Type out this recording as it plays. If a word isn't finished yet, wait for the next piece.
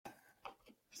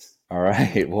All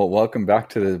right. Well, welcome back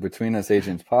to the Between Us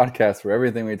Agents podcast, where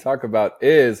everything we talk about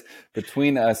is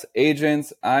between us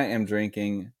agents. I am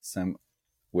drinking some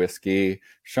whiskey.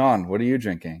 Sean, what are you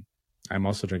drinking? I'm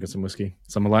also drinking some whiskey.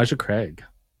 Some Elijah Craig.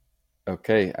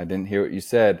 Okay, I didn't hear what you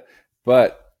said,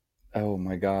 but oh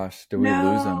my gosh, did we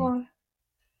lose him?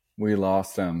 We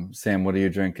lost him. Sam, what are you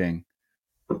drinking?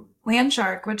 Land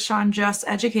Shark, which Sean just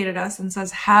educated us and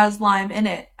says has lime in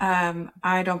it.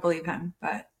 I don't believe him,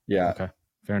 but Yeah. Okay,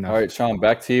 fair enough. All right, Sean,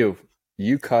 back to you.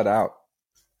 You cut out.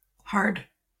 hard.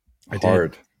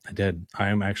 Hard. I did. I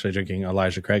am actually drinking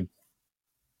Elijah Craig.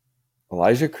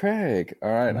 Elijah Craig. All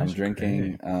right, I'm Elijah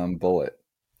drinking Bullet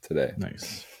today.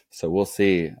 Nice. So we'll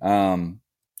see. I'm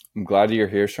glad you're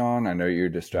here, Sean. I know you're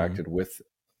distracted with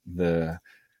the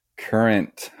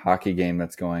current hockey game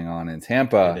that's going on in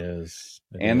Tampa. It is.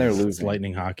 And they're It's losing.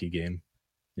 Lightning hockey game.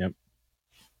 Yep.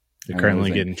 They're And currently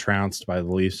losing. getting trounced by the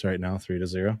Leafs right now,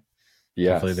 3-0.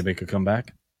 Yes. Hopefully they make a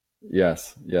comeback.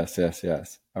 Yes.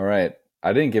 All right.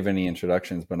 I didn't give any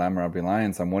introductions, but I'm Robby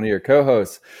Lyons. I'm one of your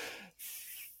co-hosts.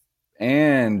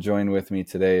 And joined with me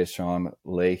today is Sean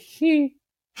Leahy.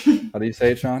 How do you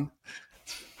say it, Sean?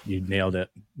 You nailed it.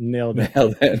 Nailed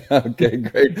it. Okay,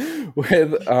 great.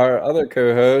 With our other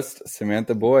co-host,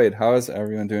 Samantha Boyd. How is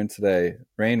everyone doing today?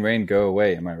 Rain, go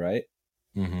away. Am I right?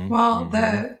 Mm-hmm. Well,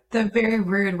 the very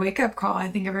rude wake up call. I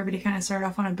think everybody kind of started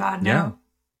off on a bad note.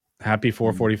 Happy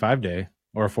 445 day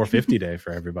or 450 day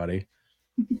for everybody.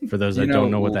 For those that don't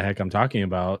know what the heck I'm talking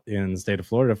about, in the state of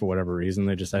Florida, for whatever reason,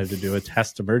 they decided to do a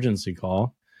test emergency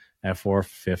call at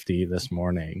 4:50 this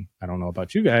morning. I don't know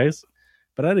about you guys,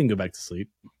 but I didn't go back to sleep.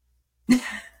 My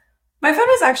phone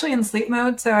was actually in sleep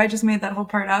mode, so I just made that whole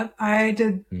part up. I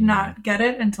did not get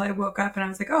it until I woke up, and I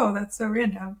was like, "Oh, that's so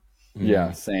random."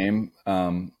 Yeah, same.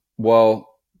 Well,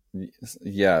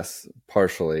 yes,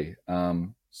 partially.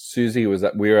 Susie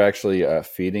we were actually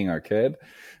feeding our kid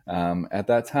at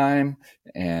that time,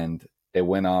 and it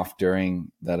went off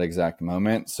during that exact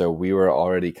moment. So we were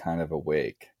already kind of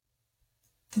awake.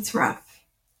 That's rough.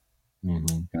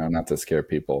 Not to scare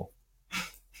people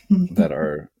that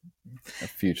are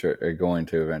going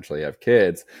to eventually have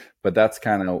kids, but that's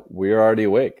kind of, we're already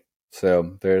awake.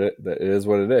 So it is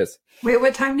what it is. Wait,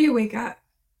 what time do you wake up?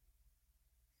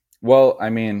 Well, I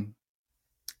mean,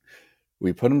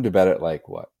 we put him to bed at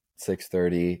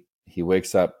 6:30. He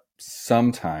wakes up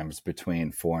sometimes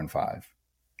between 4 and 5.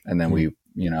 And then we,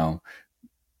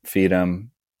 feed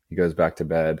him. He goes back to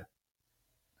bed.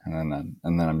 And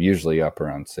then I'm usually up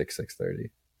around 6:30.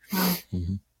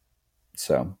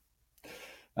 So,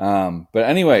 but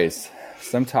anyways,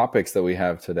 some topics that we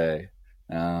have today.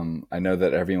 I know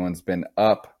that everyone's been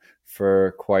up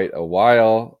for quite a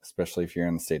while, especially if you're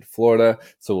in the state of Florida.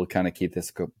 So we'll kind of keep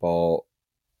this ball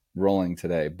rolling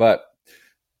today. But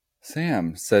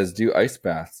Sam says, do ice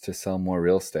baths to sell more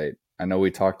real estate. I know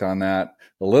we talked on that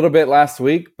a little bit last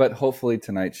week, but hopefully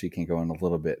tonight she can go in a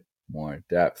little bit more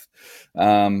depth.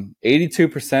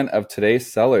 82% of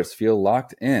today's sellers feel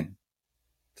locked in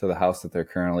to the house that they're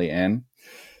currently in.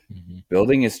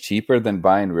 Building is cheaper than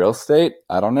buying real estate.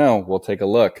 I don't know. We'll take a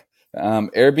look.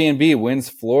 Airbnb wins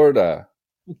Florida,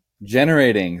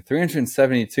 generating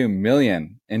 $372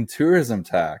 million in tourism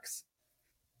tax.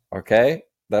 Okay,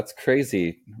 that's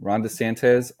crazy. Ron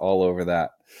DeSantis all over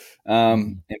that.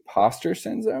 Imposter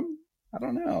syndrome? I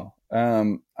don't know.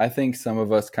 I think some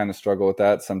of us kind of struggle with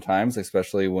that sometimes,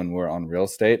 especially when we're on real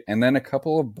estate. And then a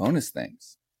couple of bonus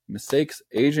things. Mistakes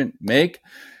agent make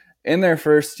in their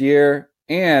first year.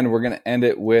 And we're going to end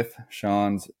it with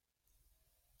Sean's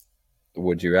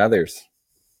Would You Rathers.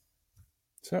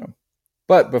 So,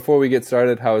 but before we get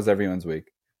started, how was everyone's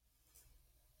week?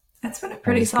 It's been a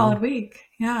pretty solid week.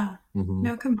 Yeah.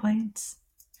 No complaints.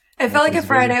 It felt like a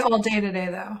Friday all day today,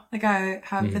 though. Like I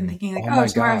have been thinking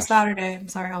tomorrow's Saturday. I'm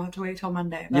sorry, I'll have to wait till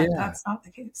Monday. But that's not the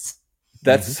case.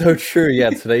 That's so true. Yeah,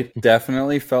 today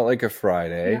definitely felt like a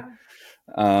Friday.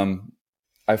 Yeah.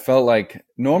 I felt like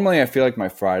normally I feel like my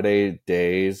Friday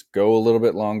days go a little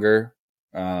bit longer.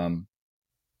 And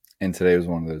today was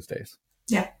one of those days.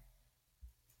 Yeah,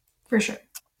 for sure.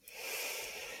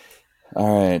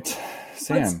 All right,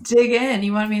 Sam. Let's dig in.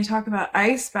 You want me to talk about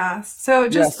ice baths? So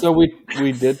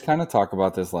we did kind of talk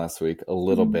about this last week a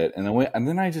little bit. And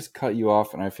then I just cut you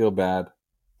off, and I feel bad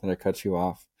that I cut you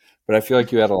off. But I feel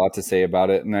like you had a lot to say about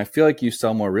it. And I feel like you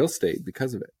sell more real estate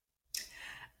because of it.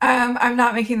 I'm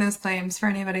not making those claims for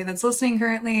anybody that's listening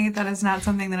currently. That is not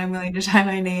something that I'm willing to tie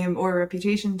my name or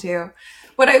reputation to.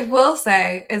 What I will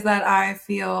say is that I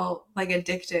feel like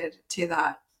addicted to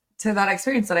that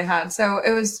experience that I had. So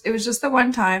it was just the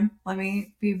one time. Let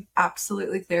me be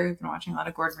absolutely clear. We've been watching a lot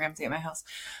of Gordon Ramsay at my house.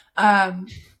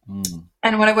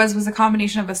 And what it was a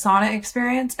combination of a sauna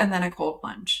experience and then a cold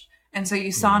plunge. And so you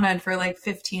saunaed for like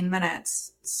 15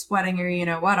 minutes, sweating your you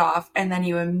know what off, and then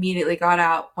you immediately got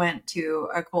out, went to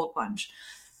a cold plunge.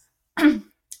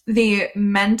 The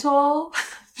mental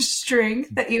strength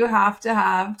that you have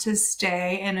to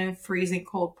stay in a freezing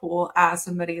cold pool as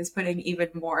somebody is putting even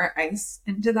more ice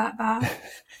into that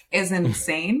bath is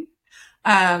insane.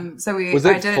 So was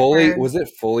it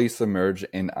fully submerged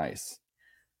in ice?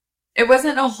 It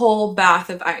wasn't a whole bath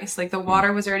of ice. Like the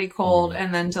water was already cold,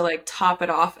 and then to like top it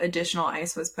off, additional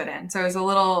ice was put in. So it was a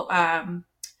little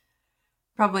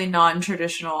probably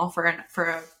non-traditional for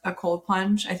a cold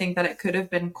plunge. I think that it could have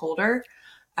been colder,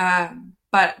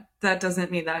 but that doesn't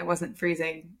mean that I wasn't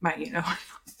freezing my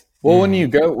Well, when you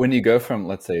go from,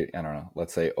 let's say, I don't know,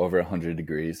 let's say over 100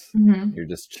 degrees, you're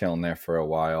just chilling there for a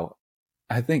while.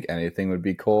 I think anything would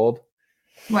be cold.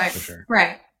 Right. For sure.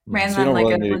 Right. Ran so like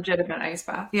really a legitimate ice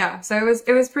bath. Yeah. So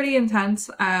it was pretty intense.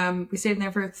 We stayed in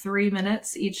there for 3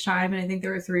 minutes each time, and I think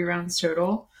there were 3 rounds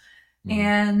total.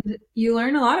 And you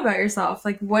learn a lot about yourself.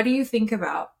 Like, what do you think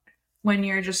about when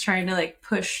you're just trying to like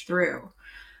push through?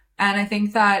 And I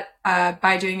think that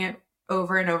by doing it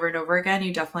over and over and over again,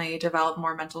 you definitely develop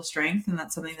more mental strength, and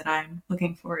that's something that I'm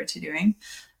looking forward to doing.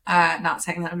 Not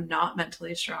saying that I'm not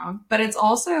mentally strong, but it's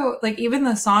also like even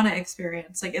the sauna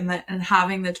experience, like and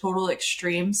having the total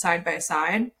extreme side by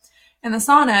side. In the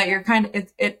sauna, you're kind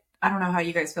of it. I don't know how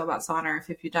you guys feel about sauna, or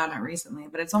if you've done it recently,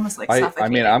 but it's almost like suffocating. I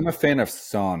mean, I'm a fan of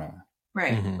sauna.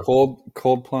 Right.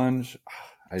 Cold plunge,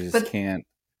 I just can't.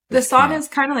 The sauna is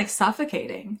kind of like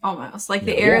suffocating almost. Like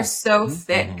the air is so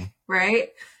thick, right?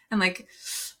 And like,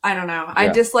 I don't know. I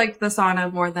disliked the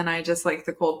sauna more than I just liked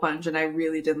the cold plunge, and I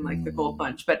really didn't like the cold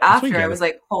plunge. But after, I was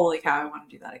like, holy cow, I want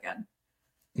to do that again.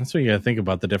 That's what you got to think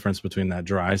about, the difference between that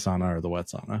dry sauna or the wet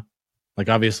sauna. Like,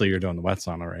 obviously, you're doing the wet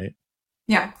sauna, right?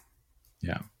 Yeah.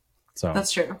 Yeah. So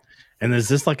that's true. And is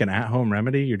this like an at-home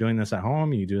remedy? You're doing this at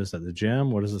home? You do this at the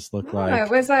gym? What does this look like?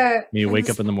 You wake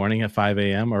up in the morning at 5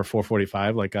 a.m. or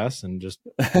 4:45 like us and just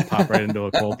pop right into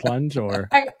a cold plunge? Or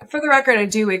for the record, I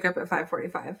do wake up at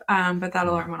 5:45, but that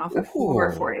alarm went off at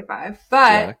 4:45.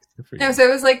 But no, so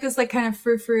it was like this like kind of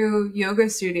frou-frou yoga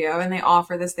studio, and they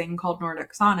offer this thing called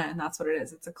Nordic sauna, and that's what it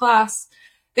is. It's a class.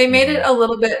 They made it a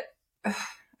little bit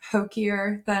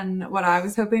hokier than what I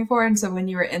was hoping for. And so when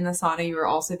you were in the sauna, you were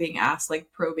also being asked like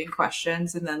probing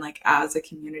questions. And then like as a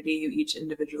community, you each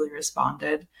individually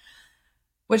responded,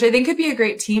 which I think could be a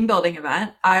great team building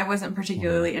event. I wasn't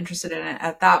particularly interested in it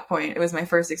at that point. It was my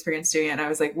first experience doing it. And I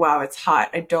was like, wow, it's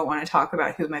hot. I don't want to talk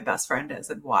about who my best friend is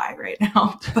and why right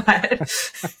now.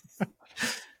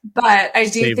 But I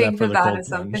do think that is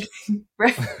something,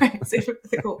 right? Save it for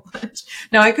the cold plunge.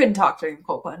 No, I couldn't talk during the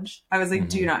cold plunge. I was like,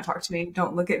 do not talk to me.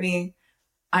 Don't look at me.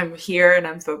 I'm here and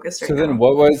I'm focused right now.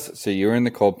 So you were in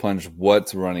the cold plunge.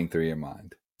 What's running through your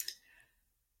mind?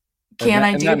 Can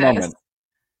I do this? Moment,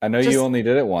 I know you only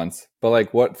did it once, but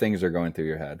like what things are going through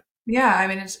your head? Yeah, I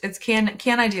mean, it's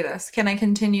can I do this? Can I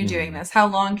continue doing this? How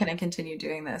long can I continue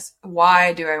doing this?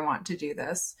 Why do I want to do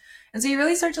this? And so you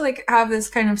really start to like have this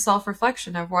kind of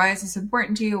self-reflection of why is this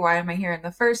important to you? Why am I here in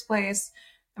the first place?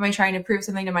 Am I trying to prove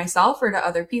something to myself or to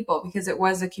other people? Because it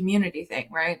was a community thing,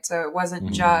 right? So it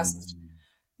wasn't just,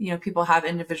 people have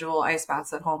individual ice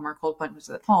baths at home or cold plunges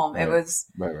at home. Right. It was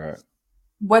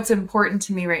what's important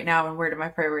to me right now and where do my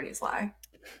priorities lie?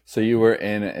 So you were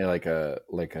in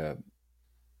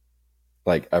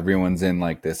like everyone's in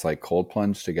like this like cold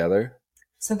plunge together?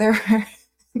 So there were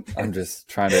I'm just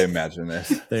trying to imagine this.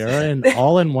 They are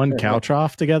all in one cow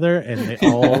trough together, and they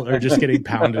all are just getting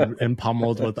pounded and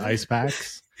pummeled with ice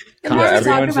packs. And yeah, we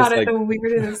talk about it, the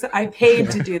weirdest. I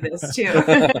paid to do this too.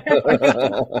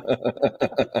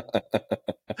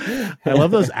 I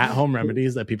love those at-home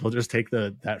remedies that people just take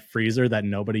that freezer that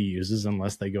nobody uses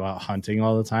unless they go out hunting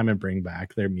all the time and bring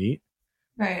back their meat.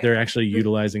 Right. They're actually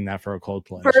utilizing that for a cold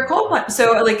plunge. For a cold plunge.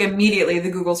 So like immediately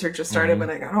the Google search just started when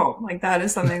I got home. Like that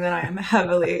is something that I am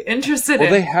heavily interested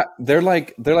in. Well, they're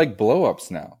like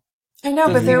blow-ups now. I know,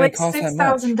 but they're like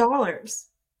 $6,000.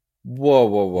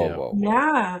 Whoa.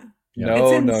 Yeah.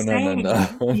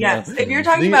 No. Yes. If you're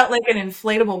talking about like an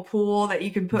inflatable pool that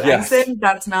you can put ice in,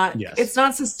 that's not, it's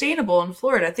not sustainable in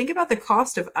Florida. Think about the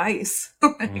cost of ice.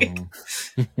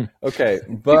 Okay,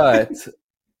 but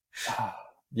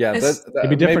yeah, it'd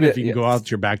be different if you can go out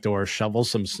your back door, shovel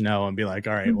some snow, and be like,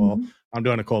 all right, well, I'm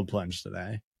doing a cold plunge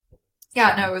today.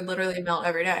 Yeah, no, it would literally melt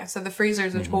every day. So the freezer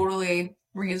is a totally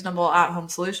reasonable at-home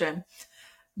solution.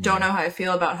 Don't know how I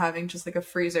feel about having just like a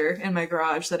freezer in my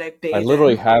garage that I bathe. I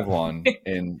literally have one,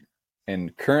 and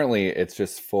currently it's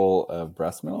just full of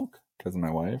breast milk because of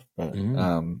my wife. But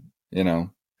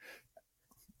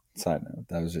Side note,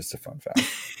 that was just a fun fact.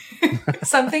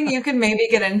 Something you can maybe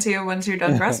get into once you're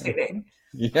done breastfeeding.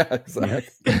 Yeah,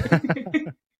 exactly.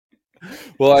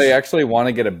 Well, I actually want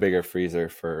to get a bigger freezer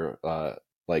for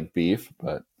like beef,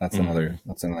 but that's another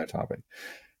topic.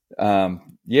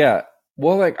 Yeah.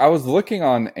 Well, like I was looking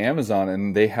on Amazon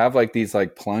and they have like these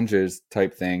like plunges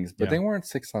type things, but they weren't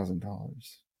 $6,000.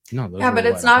 No, those Yeah, were, but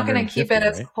it's not going to 150, keep it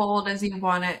as right? cold as you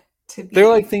want it to be. They're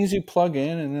like things you plug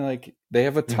in and they're like they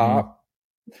have a top,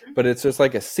 but it's just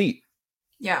like a seat.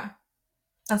 Yeah.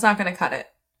 That's not going to cut it.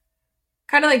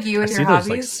 Kind of like you with I your see those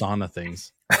hobbies. like sauna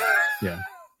things. Yeah.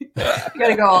 You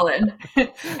gotta go all in.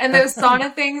 And those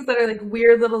sauna things that are like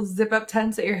weird little zip up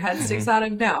tents that your head sticks out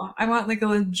of. No, I want like a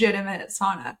legitimate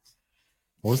sauna.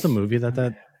 What was the movie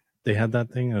that they had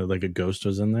that thing? Or like a ghost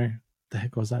was in there? The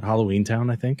heck was that? Halloween Town,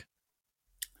 I think.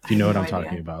 Do you know what I'm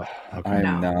talking about? Okay, I'm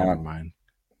not. Never mind.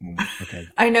 Okay.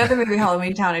 I know the movie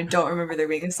Halloween Town. I don't remember there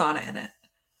being a sauna in it.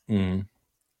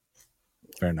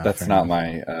 Fair enough. That's not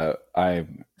my.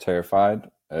 I'm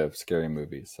terrified of scary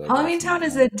movies. So Halloween Town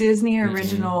is a Disney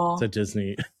original. It's a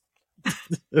Disney.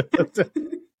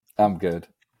 I'm good.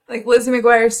 Like Lizzie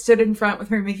McGuire stood in front with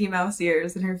her Mickey Mouse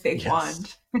ears and her fake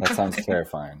wand. That sounds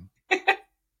terrifying.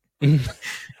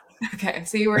 Okay,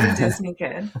 so you were a Disney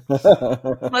kid.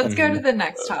 Let's go to the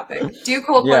next topic. Do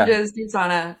cold plunges, do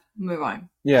sauna, move on.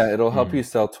 Yeah, it'll help you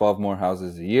sell 12 more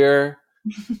houses a year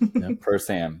per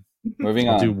Sam. Moving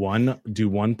on. Do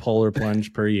one polar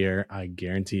plunge per year. I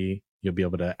guarantee you'll be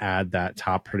able to add that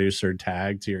top producer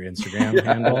tag to your Instagram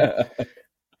handle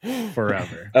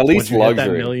forever. At least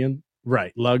luxury.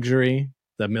 Luxury.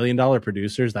 The $1 million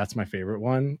producers, that's my favorite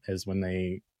one, is when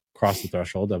they cross the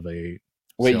threshold of a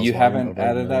Wait, you haven't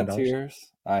added that to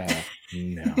yours? I have.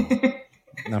 No.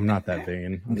 I'm not that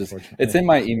vain. It's in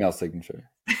my email signature.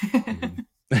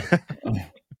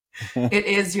 It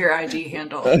is your IG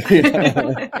handle.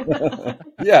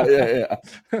 Yeah.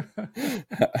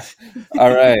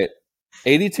 All right.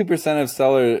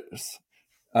 82%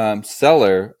 of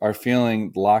seller are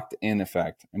feeling locked in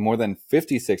effect, and more than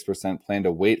 56% plan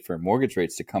to wait for mortgage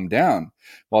rates to come down,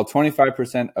 while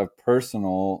 25% of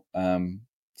personal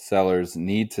sellers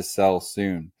need to sell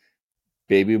soon.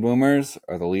 Baby boomers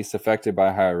are the least affected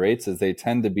by higher rates, as they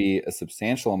tend to be a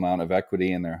substantial amount of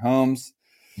equity in their homes,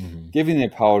 giving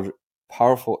them a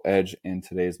powerful edge in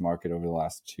today's market over the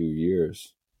last 2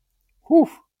 years.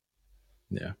 Whew.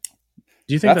 Yeah.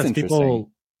 Do you think that's people?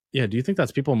 Yeah. Do you think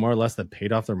that's people more or less that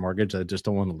paid off their mortgage that just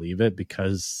don't want to leave it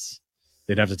because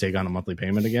they'd have to take on a monthly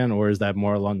payment again, or is that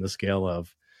more along the scale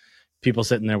of people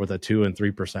sitting there with a 2 and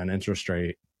 3% interest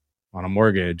rate on a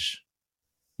mortgage,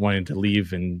 wanting to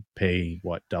leave and pay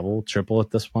what, double, triple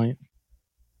at this point?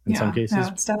 In some cases, no,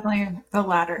 it's definitely the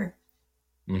latter.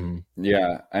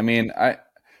 Yeah, I mean,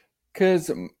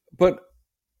 but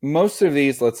most of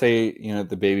these, let's say,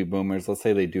 the baby boomers, let's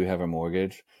say they do have a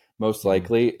mortgage. Most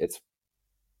likely, it's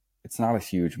not a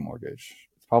huge mortgage.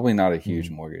 It's probably not a huge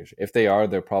mortgage. If they are,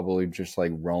 they're probably just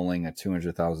like rolling a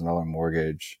 $200,000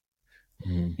 mortgage,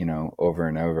 over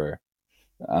and over.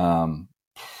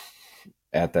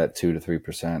 At that 2 to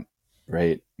 3%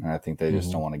 rate. And I think they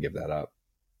just don't want to give that up.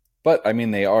 But I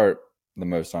mean, they are the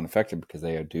most unaffected because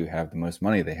they do have the most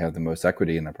money. They have the most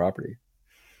equity in their property.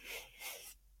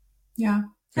 Yeah.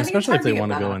 Especially if they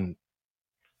want to go in.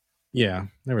 Yeah,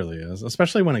 it really is.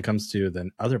 Especially when it comes to the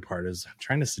other part is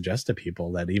trying to suggest to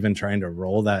people that even trying to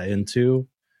roll that into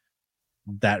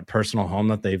that personal home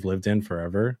that they've lived in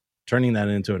forever, turning that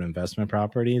into an investment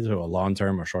property, to a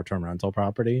long-term or short-term rental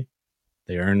property.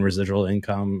 They earn residual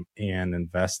income and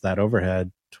invest that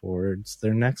overhead towards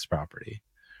their next property.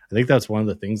 I think that's one of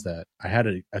the things that I had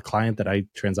a client that I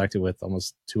transacted with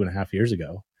almost 2.5 years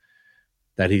ago,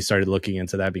 that he started looking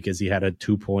into that because he had a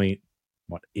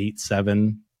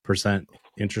 2.87%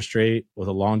 interest rate with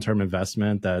a long-term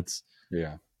investment that's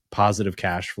positive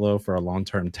cash flow for a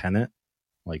long-term tenant,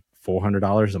 like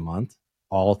 $400 a month,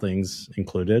 all things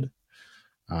included.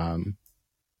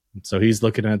 So he's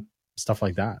looking at stuff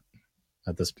like that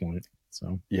at this point.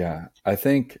 So yeah, I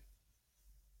think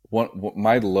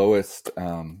my lowest,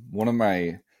 one of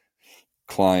my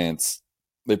clients,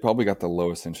 they probably got the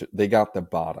lowest interest. They got the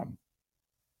bottom,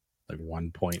 like 1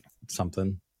 point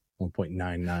something,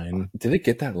 1.99. Did it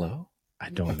get that low? I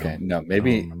don't know. Okay, no,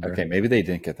 maybe maybe they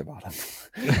didn't get the bottom.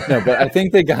 No, but I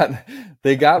think they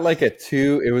got like a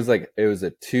 2. It was a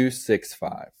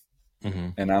 2.65,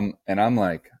 and I'm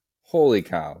like, holy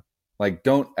cow! Like,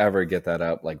 don't ever get that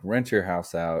up. Like, rent your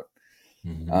house out.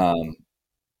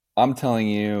 I'm telling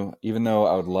you, even though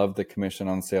I would love the commission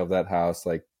on the sale of that house,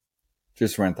 like,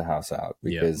 just rent the house out,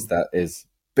 because that is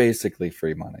basically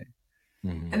free money.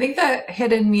 I think the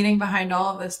hidden meaning behind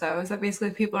all of this, though, is that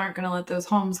basically people aren't going to let those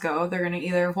homes go. They're going to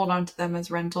either hold on to them as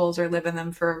rentals or live in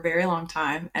them for a very long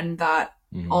time. And that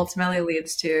ultimately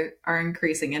leads to our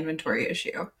increasing inventory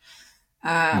issue.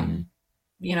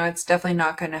 You know, it's definitely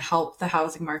not going to help the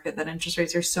housing market that interest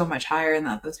rates are so much higher and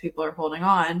that those people are holding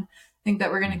on. I think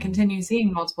that we're going to continue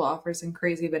seeing multiple offers and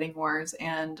crazy bidding wars.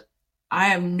 And I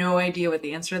have no idea what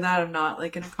the answer to that. I'm not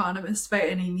like an economist by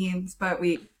any means, but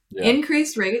we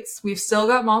increased rates. We've still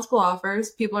got multiple offers.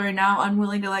 People are now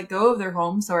unwilling to let go of their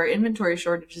homes. So our inventory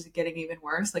shortage is getting even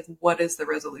worse. Like, what is the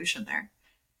resolution there?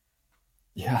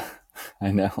 Yeah,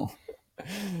 I know.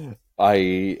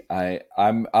 I'm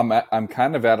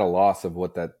kind of at a loss of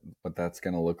what that's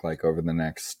going to look like over the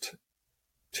next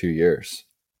 2 years.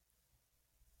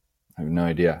 I have no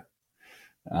idea.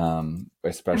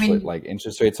 Especially like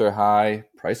interest rates are high,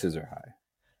 prices are high.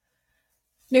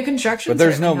 New construction, but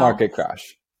there's no market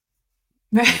crash.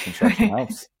 New construction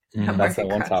helps. That's that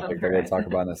one topic that we'll talk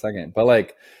about in a second. But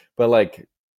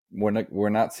we're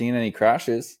not seeing any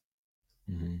crashes.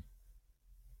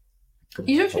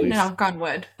 You should knock on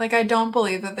wood. Like, I don't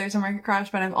believe that there's a market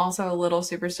crash, but I'm also a little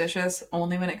superstitious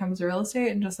only when it comes to real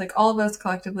estate, and just like all of us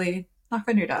collectively knock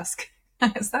on your desk.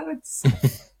 Is that what's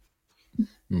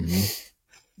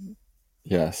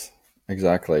Yes,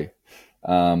 exactly.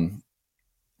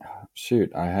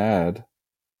 Shoot, I had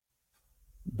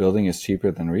building is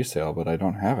cheaper than resale, but I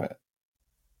don't have it.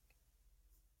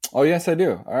 Oh, yes, I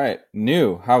do. All right.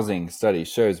 New housing study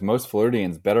shows most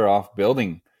Floridians better off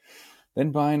building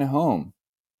than buying a home.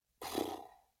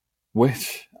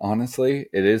 Which, honestly,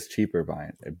 it is cheaper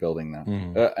building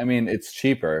them. I mean, it's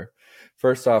cheaper.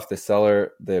 First off,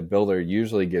 the builder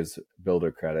usually gives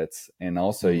builder credits, and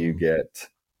also you get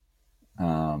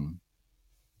lower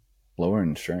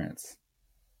insurance.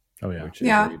 Oh yeah, which is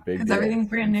a big deal. Everything's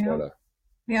brand new. Florida.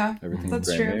 Yeah,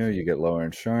 everything's brand new. You get lower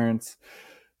insurance.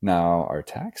 Now our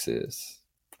taxes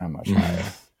are much higher.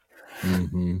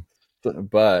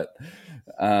 But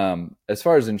as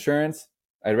far as insurance,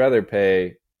 I'd rather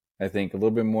pay, I think, a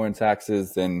little bit more in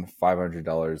taxes than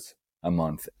 $500 a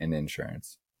month in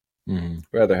insurance.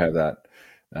 Rather have that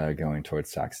going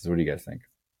towards taxes. What do you guys think?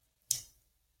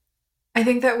 I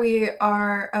think that we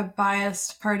are a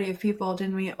biased party of people.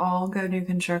 Didn't we all go new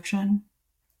construction?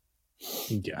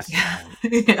 Yes.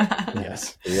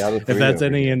 Yes. If that's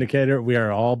any indicator, we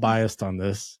are all biased on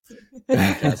this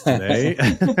podcast today.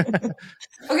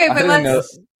 Okay, but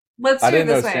let's do it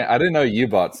this way. I didn't know you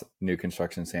bought new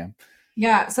construction, Sam.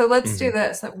 Yeah, so let's do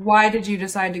this. Why did you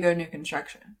decide to go new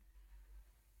construction?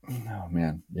 Oh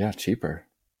man, yeah, cheaper.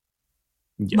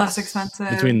 Yes. Less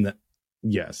expensive.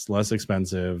 Less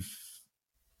expensive,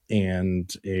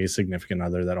 and a significant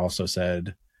other that also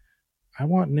said, I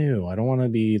want new. I don't want to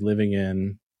be living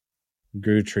in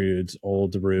Gertrude's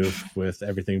old roof with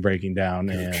everything breaking down.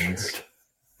 And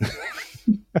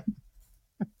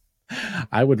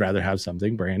I would rather have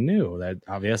something brand new that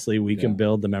obviously we can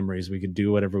build the memories. We can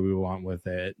do whatever we want with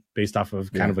it based off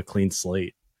of kind of a clean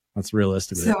slate. That's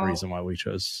realistically the reason why we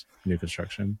chose new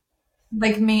construction.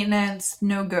 Like maintenance,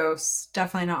 no ghosts,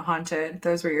 definitely not haunted.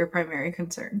 Those were your primary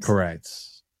concerns. Correct.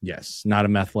 Yes. Not a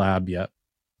meth lab. Yep.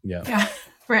 Yeah.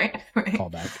 Right.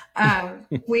 Callback.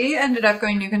 We ended up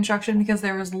going new construction because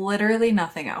there was literally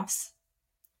nothing else.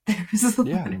 There was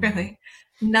literally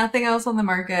nothing else on the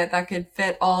market that could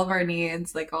fit all of our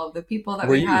needs, like all of the people that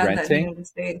we had that needed the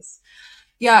space.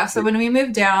 Yeah. So when we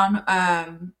moved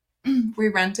down, we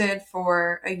rented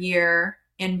for a year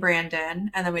in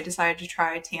Brandon, and then we decided to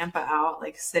try Tampa out,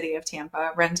 like city of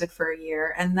Tampa, rented for a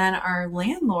year. And then our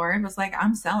landlord was like,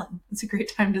 I'm selling. It's a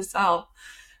great time to sell.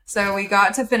 So we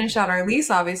got to finish out our lease,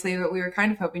 obviously, but we were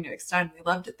kind of hoping to extend. We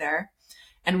loved it there.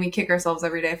 And we kick ourselves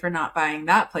every day for not buying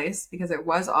that place because it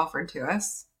was offered to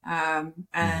us.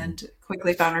 And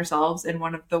quickly found ourselves in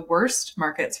one of the worst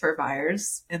markets for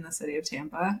buyers in the city of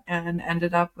Tampa, and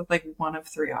ended up with like one of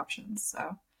 3 options.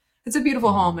 So it's a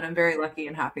beautiful home, and I'm very lucky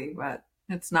and happy, but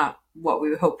it's not what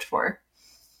we hoped for.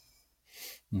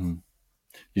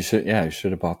 You should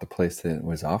have bought the place that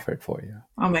was offered for you.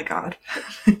 Oh my God.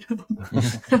 I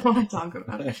don't want to talk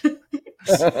about it.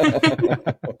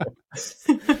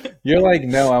 You're like,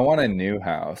 no, I want a new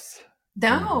house.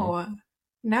 No,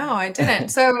 I didn't.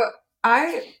 So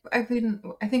I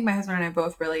think my husband and I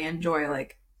both really enjoy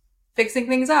like fixing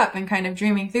things up and kind of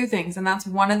dreaming through things. And that's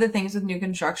one of the things with new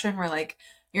construction where like,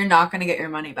 you're not going to get your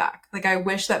money back. Like, I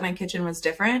wish that my kitchen was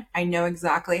different. I know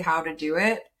exactly how to do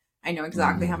it. I know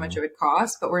exactly how much it would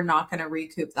cost, but we're not going to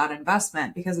recoup that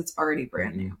investment because it's already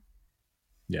brand new.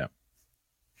 Yeah.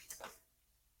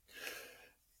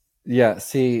 Yeah.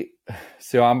 See,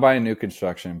 so I'm buying new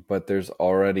construction, but there's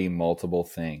already multiple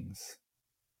things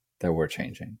that we're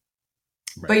changing.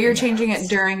 Right. But you're changing it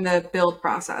during the build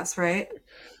process, right?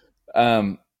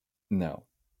 No. Oh,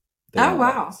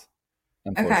 wow.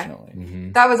 Unfortunately. Okay.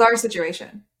 Mm-hmm. That was our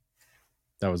situation.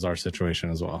 That was our situation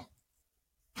as well.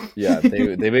 Yeah,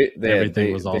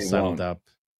 everything was all settled up.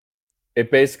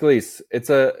 It basically it's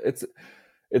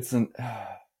an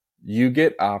you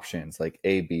get options like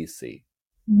A, B, C.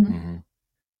 Mm-hmm. Mm-hmm.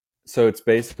 So it's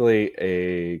basically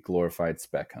a glorified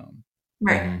spec home,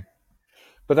 right? Mm-hmm.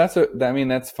 But that's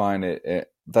fine.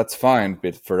 That's fine,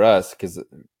 but for us, because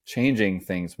changing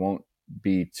things won't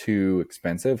be too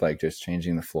expensive. Like just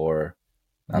changing the floor,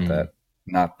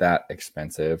 not that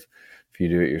expensive if you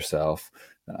do it yourself.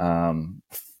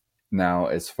 Now,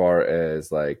 as far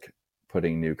as like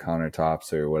putting new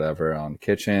countertops or whatever on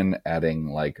kitchen, adding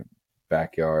like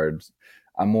backyards,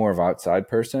 I'm more of an outside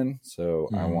person, so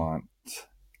I want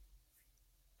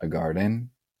a garden.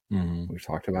 We've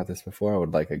talked about this before. I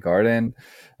would like a garden.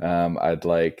 I'd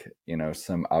like,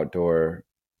 some outdoor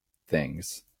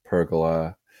things,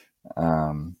 pergola.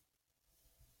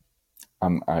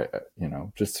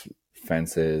 Just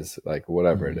fences, like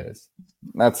whatever it is.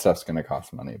 That stuff's going to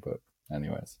cost money, but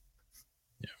anyways.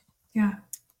 Yeah.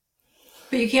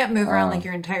 But you can't move around like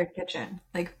your entire kitchen.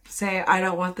 Like say, I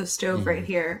don't want the stove right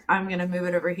here. I'm going to move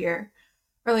it over here.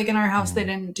 Or like in our house, they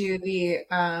didn't do the,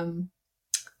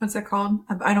 what's it called?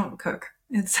 I don't cook.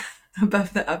 It's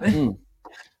above the oven.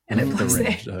 And it the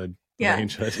range hood. Yeah.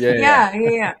 Range hood.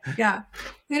 Yeah.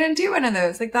 They didn't do one of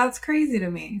those. Like that's crazy to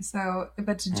me. So,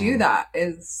 but to do that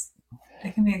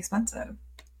it can be expensive.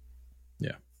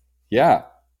 Yeah. Yeah.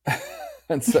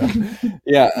 And so,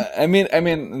 yeah, I mean, and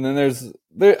then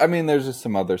there's just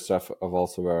some other stuff of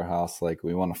also our house. Like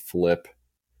we want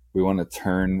to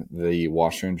turn the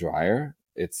washer and dryer.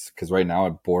 It's because right now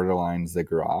it borderlines the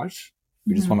garage.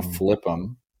 We just want to flip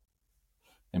them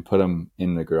and put them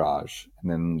in the garage and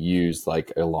then use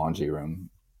like a laundry room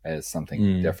as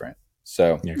something different.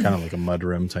 So yeah, kind of like a mud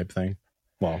room type thing.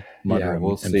 Well, mud room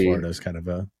in Florida is kind of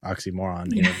a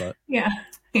oxymoron here, but yeah.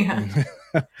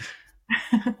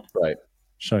 Right.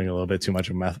 Showing a little bit too much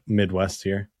of Midwest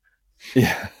here.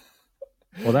 Yeah.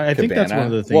 Well, I think that's one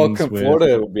of the things. Well,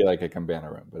 Florida would be like a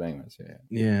cabana room, but anyways,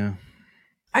 yeah.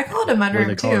 I call it a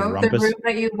mudroom too. The room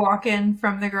that you walk in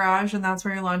from the garage, and that's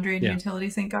where your laundry and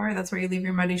utility sink are. That's where you leave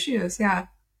your muddy shoes. Yeah.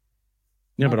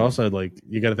 Yeah, but also like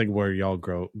you got to think where y'all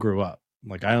grew up.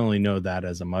 Like I only know that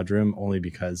as a mudroom only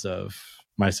because of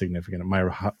my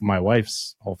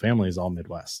wife's whole family is all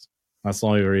Midwest. That's the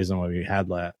only reason why we had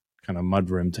that kind of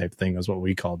mudroom type thing is what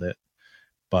we called it.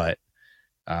 But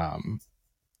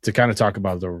to kind of talk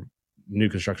about the new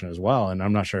construction as well, and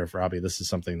I'm not sure if Robby, this is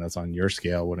something that's on your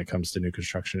scale when it comes to new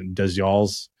construction. Does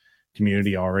y'all's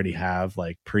community already have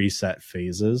like preset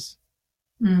phases,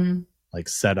 like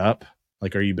set up?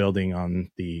 Like, are you building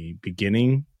on the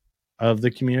beginning of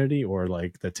the community or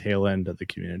like the tail end of the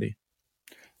community?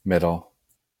 Middle.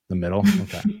 The middle.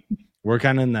 Okay. We're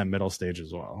kind of in that middle stage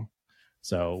as well.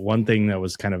 So one thing that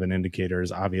was kind of an indicator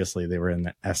is obviously they were in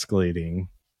the escalating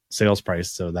sales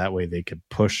price. So that way they could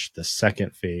push the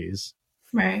second phase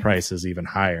prices even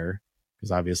higher.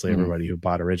 Because obviously everybody who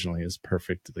bought originally is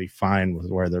perfectly fine with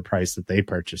where their price that they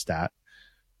purchased at.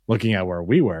 Looking at where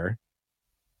we were,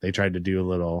 they tried to do a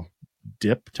little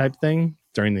dip type thing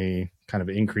during the kind of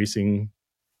increasing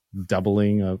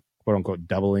doubling of quote unquote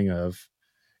doubling of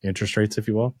interest rates, if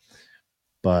you will.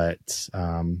 But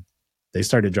they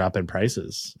started dropping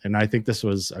prices. And I think this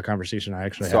was a conversation I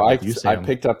actually had with you, Sam. I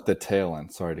picked up the tail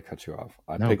end. Sorry to cut you off.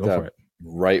 I picked up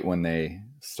right when they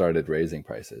started raising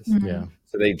prices. Yeah.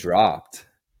 So they dropped.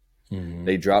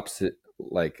 They dropped it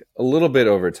like a little bit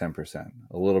over 10%,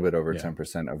 a little bit over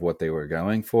 10% of what they were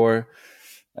going for.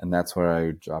 And that's where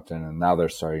I dropped in. And now they're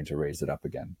starting to raise it up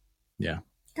again. Yeah.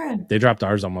 Good. They dropped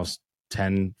ours almost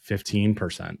 10,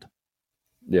 15%.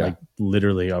 Yeah. Like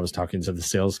literally, I was talking to the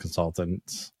sales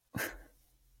consultants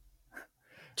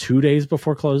 2 days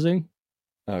before closing.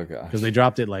 Oh gosh. Because they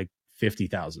dropped it like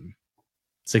 50,000,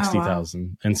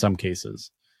 60,000 in some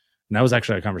cases. And that was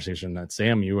actually a conversation that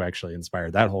Sam, you actually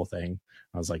inspired that whole thing.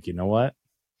 I was like, you know what?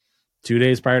 2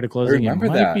 days prior to closing, it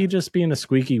might be just being a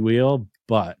squeaky wheel,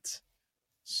 but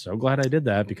so glad I did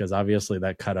that because obviously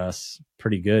that cut us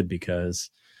pretty good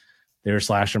because they were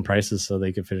slashing prices so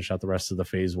they could finish out the rest of the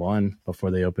phase one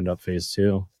before they opened up phase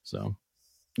two. So,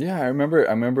 yeah, I remember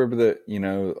that,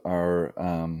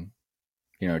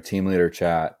 our, team leader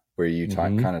chat where you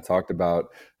kind of talked about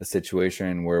a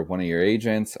situation where one of your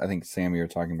agents, I think Sam, you were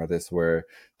talking about this, where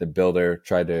the builder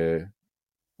tried to,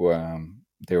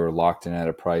 they were locked in at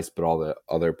a price, but all the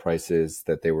other prices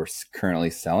that they were currently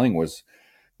selling was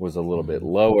a little bit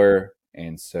lower.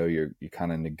 and so you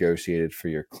kind of negotiated for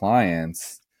your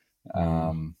clients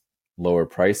lower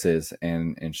prices,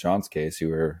 and in Sean's case, you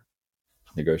were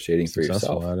negotiating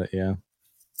successful for yourself. at it, yeah.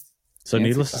 So And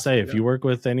needless to say, if you work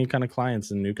with any kind of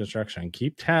clients in new construction,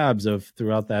 keep tabs of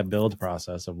throughout that build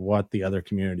process of what the other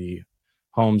community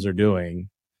homes are doing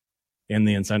and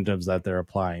the incentives that they're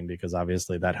applying, because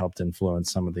obviously that helped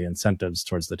influence some of the incentives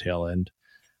towards the tail end.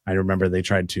 I remember they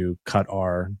tried to cut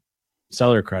our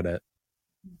seller credit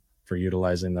for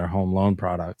utilizing their home loan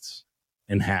products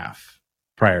in half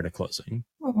prior to closing.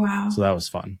 Oh, wow. So that was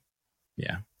fun.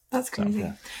 Yeah. That's crazy.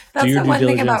 So, that's the one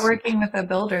thing about working with a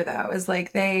builder, though, is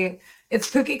like it's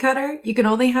cookie cutter. You can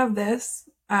only have this,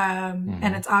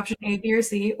 and it's option A, B, or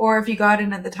C. Or if you got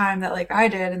in at the time that like I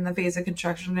did in the phase of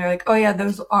construction, they're like, oh yeah,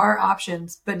 those are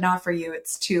options, but not for you.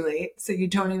 It's too late. So you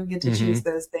don't even get to choose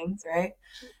those things, right?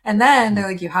 And then they're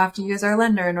like, you have to use our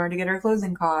lender in order to get our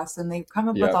closing costs. And they come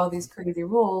up with all these crazy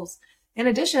rules. In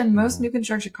addition, most new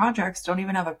construction contracts don't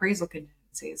even have appraisal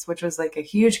contingencies, which was like a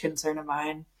huge concern of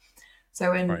mine.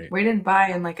 So we didn't buy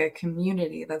in like a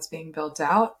community that's being built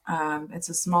out. It's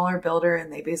a smaller builder,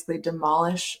 and they basically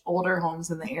demolish older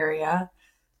homes in the area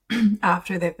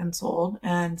after they've been sold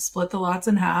and split the lots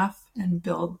in half and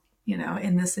build,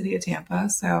 in the city of Tampa.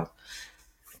 So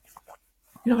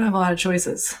you don't have a lot of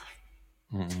choices.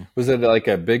 Was it like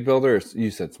a big builder, or you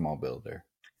said small builder?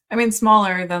 I mean,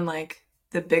 smaller than like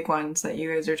the big ones that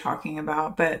you guys are talking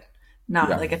about, but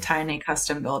not like a tiny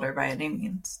custom builder by any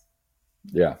means.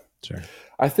 Yeah. Sure.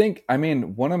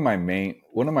 One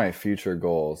of my future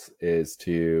goals is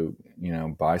to,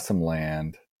 buy some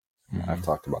land. I've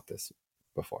talked about this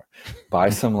before.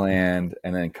 Buy some land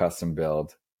and then custom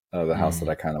build the house that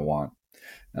I kind of want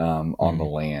on the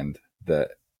land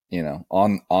that,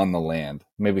 on the land.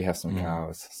 Maybe have some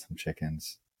cows, some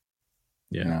chickens,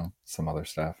 some other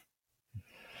stuff.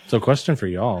 So question for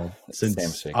y'all,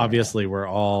 since obviously we're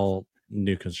all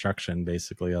new construction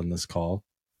basically on this call,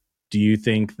 do you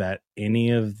think that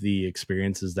any of the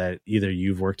experiences that either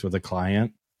you've worked with a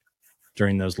client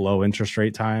during those low interest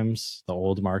rate times, the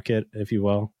old market, if you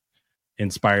will,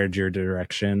 inspired your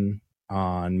direction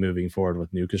on moving forward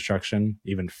with new construction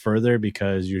even further,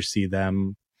 because you see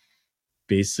them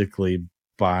basically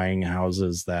buying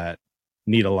houses that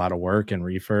need a lot of work and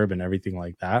refurb and everything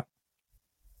like that?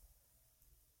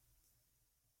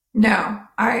 No,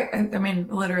 I mean,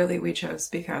 literally we chose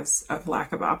because of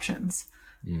lack of options.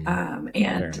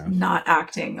 And not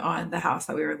acting on the house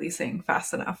that we were leasing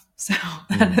fast enough. So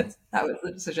that was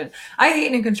the decision. I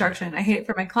hate new construction. I hate it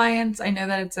for my clients. I know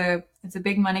that it's a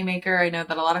big money maker. I know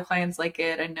that a lot of clients like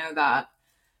it. I know that,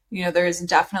 there's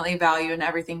definitely value in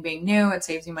everything being new. It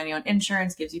saves you money on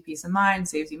insurance, gives you peace of mind,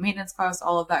 saves you maintenance costs,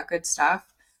 all of that good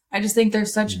stuff. I just think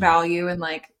there's such value in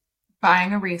like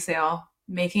buying a resale,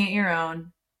 making it your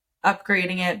own,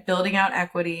 upgrading it, building out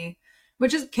equity,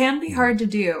 which can be hard to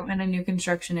do in a new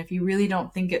construction if you really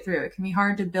don't think it through. It can be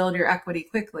hard to build your equity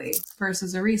quickly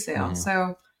versus a resale.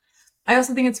 So I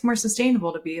also think it's more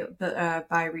sustainable to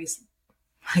buy a resale.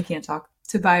 I can't talk.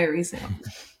 To buy a resale.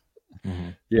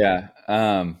 Yeah.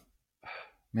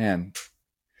 Man.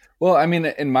 Well, I mean,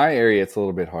 in my area, it's a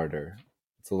little bit harder.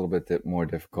 It's a little bit more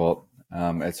difficult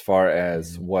as far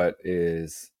as what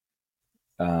is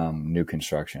new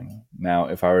construction. Now,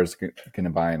 if I was going to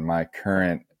buy in my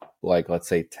current, like, let's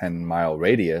say 10-mile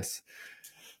radius,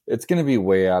 it's going to be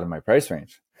way out of my price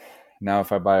range. Now,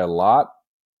 if I buy a lot,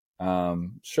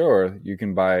 sure, you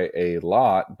can buy a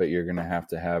lot, but you're going to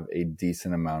have a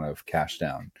decent amount of cash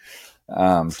down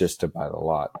just to buy the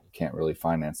lot. You can't really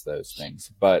finance those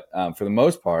things. But for the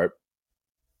most part,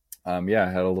 I had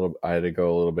to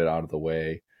go a little bit out of the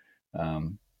way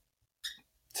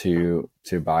to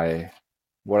buy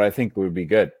what I think would be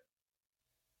good.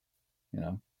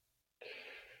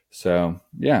 So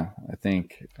yeah, I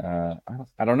think I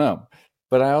don't know,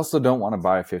 but I also don't want to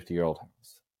buy a 50-year-old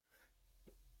house.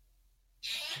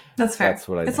 That's fair. That's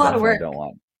what it's a lot of work. Don't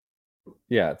want.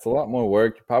 Yeah, it's a lot more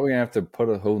work. You're probably gonna have to put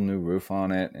a whole new roof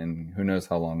on it, and who knows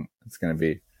how long it's gonna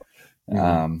be.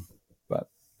 But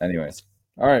anyways,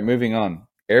 all right, moving on.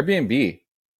 Airbnb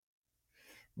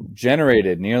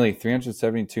generated nearly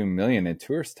 $372 million in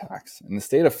tourist tax in the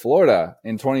state of Florida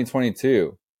in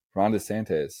 2022. Ron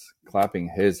DeSantis clapping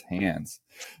his hands.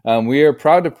 We are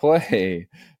proud to play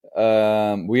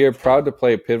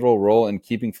a pivotal role in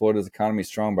keeping Florida's economy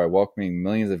strong by welcoming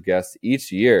millions of guests each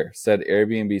year, said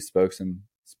Airbnb spokesman.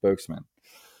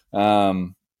 I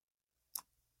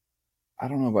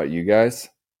don't know about you guys.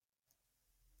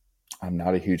 I'm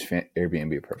not a huge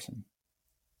Airbnb person.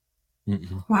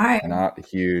 Why? Not a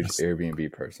huge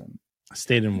Airbnb person.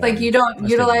 Stayed in one. Like you don't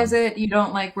utilize it. You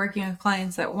don't like working with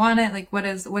clients that want it. Like what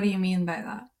do you mean by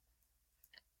that?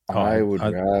 I would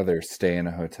rather stay in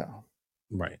a hotel.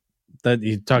 Right. That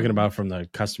you're talking about from the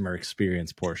customer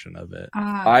experience portion of it.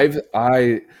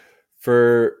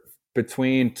 For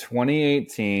between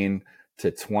 2018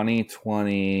 to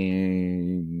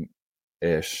 2020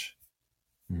 ish,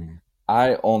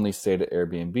 I only stayed at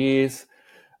Airbnbs.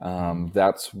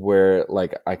 That's where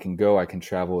like I can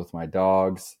travel with my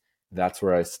dogs. That's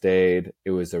where I stayed.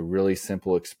 It was a really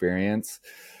simple experience.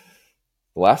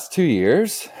 The last 2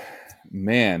 years,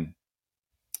 man,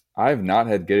 I've not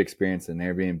had good experience in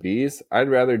Airbnbs. I'd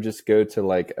rather just go to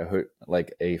like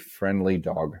a friendly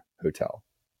dog hotel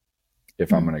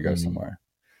if I'm going to go somewhere.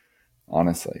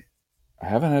 Honestly, I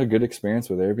haven't had a good experience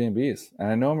with Airbnbs. And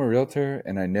I know I'm a realtor,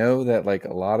 and I know that like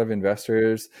a lot of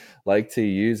investors like to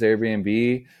use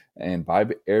Airbnb and buy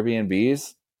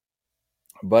Airbnbs.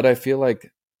 But I feel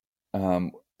like,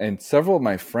 and several of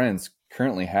my friends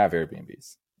currently have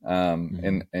Airbnbs,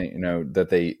 and you know that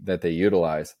they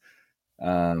utilize.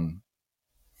 I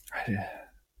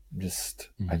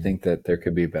think that there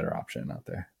could be a better option out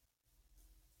there.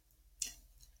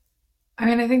 I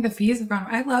mean, I think the fees have gone.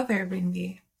 I love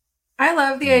Airbnb. I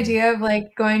love the idea of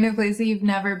like going to a place that you've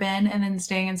never been and then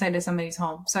staying inside of somebody's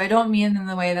home. So I don't mean in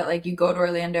the way that like you go to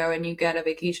Orlando and you get a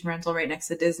vacation rental right next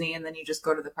to Disney and then you just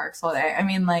go to the parks all day. I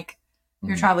mean, like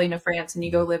you're traveling to France and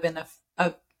you go live in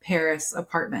a Paris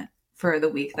apartment for the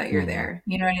week that you're there.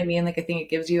 You know what I mean? Like I think it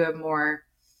gives you a more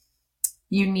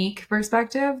unique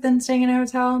perspective than staying in a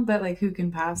hotel, but like who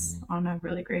can pass on a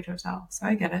really great hotel? So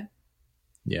I get it.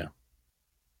 Yeah.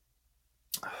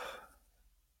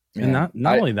 And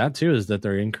not only that too is that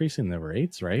they're increasing the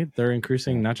rates, right? They're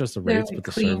increasing not just the rates, but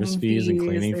the service fees and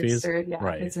cleaning fees.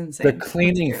 Right. It's insane. The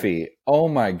cleaning fee. Oh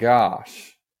my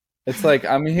gosh. It's like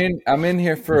I'm in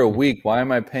here for a week. Why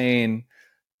am I paying?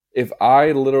 If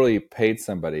I literally paid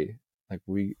somebody,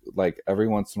 like every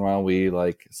once in a while we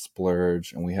like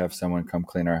splurge and we have someone come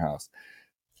clean our house.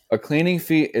 A cleaning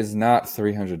fee is not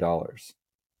 $300.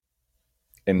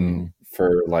 And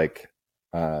for like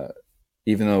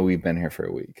even though we've been here for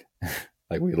a week,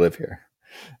 like we live here.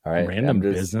 All right. Random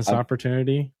business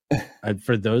opportunity.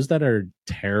 For those that are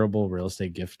terrible real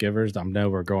estate gift givers, I know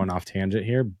we're going off tangent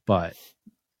here, but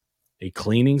a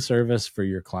cleaning service for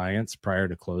your clients prior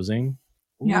to closing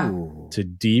to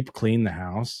deep clean the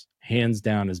house, hands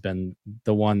down, has been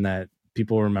the one that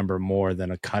people remember more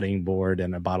than a cutting board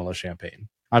and a bottle of champagne.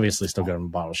 Obviously, still get them a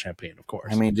bottle of champagne, of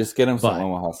course. I mean, just get them some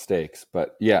Omaha steaks.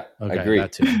 But yeah, okay, I agree.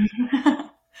 That too.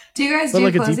 Do you guys do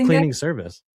like a deep cleaning gifts?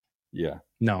 Service? Yeah.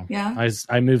 No. Yeah.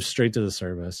 I moved straight to the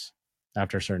service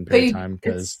after a certain period of time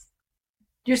because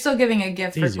you're still giving a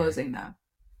gift for closing, though.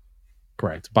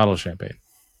 Correct. Bottle of champagne.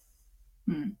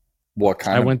 What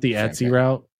kind? I went the Etsy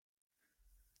route.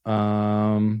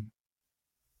 Oh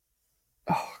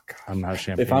God. I'm not a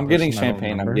champagne. If I'm getting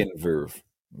champagne, I'm getting Verve.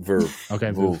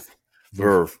 Okay.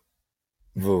 Verve.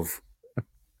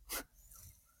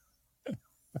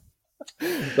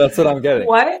 That's what I'm getting.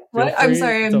 What? I'm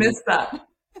sorry, I missed that.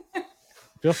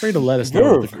 Feel free to let us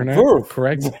know the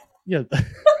correct. Yeah.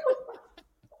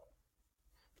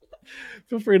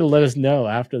 Feel free to let us know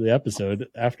after the episode,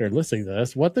 after listening to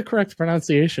this, what the correct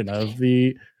pronunciation of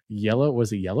the yellow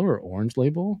was. A yellow or orange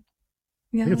label?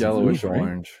 Yeah, yellowish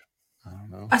orange. I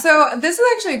don't know. So this is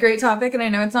actually a great topic, and I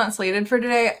know it's not slated for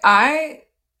today.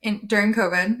 During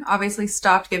COVID, obviously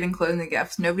stopped giving clothing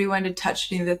gifts. Nobody wanted to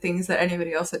touch any of the things that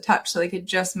anybody else had touched. So like it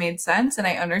just made sense. And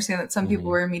I understand that some people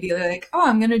were immediately like, oh,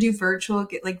 I'm going to do virtual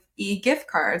e-gift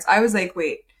cards. I was like,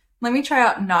 wait, let me try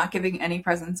out not giving any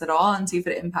presents at all and see if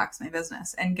it impacts my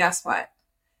business. And guess what?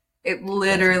 It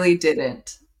literally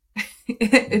didn't.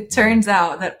 It turns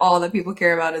out that all that people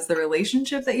care about is the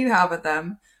relationship that you have with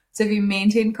them. So if you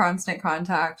maintain constant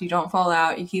contact, you don't fall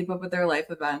out, you keep up with their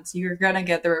life events, you're going to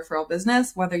get the referral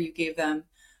business, whether you gave them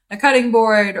a cutting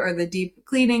board or the deep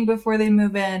cleaning before they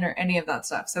move in or any of that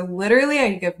stuff. So literally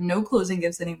I give no closing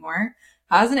gifts anymore.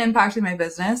 Hasn't impacted my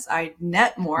business. I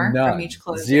net more from each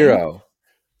closing. Zero.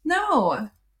 No.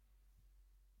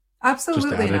 Absolutely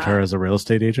just added not. her as a real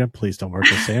estate agent. Please don't work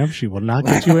with Sam. She will not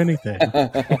get you anything.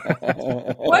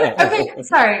 What? Okay,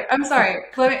 sorry. I'm sorry.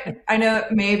 I know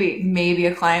maybe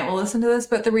a client will listen to this,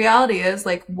 but the reality is,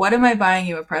 like, what am I buying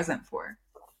you a present for?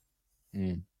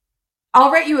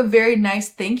 I'll write you a very nice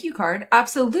thank you card.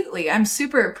 Absolutely. I'm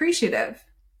super appreciative.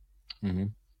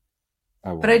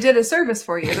 But I did a service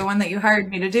for you, the one that you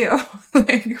hired me to do.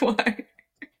 Like, why?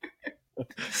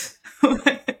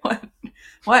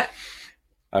 What?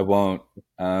 I won't.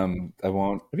 Have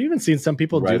you even seen some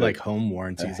people do like home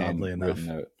warranties, oddly enough?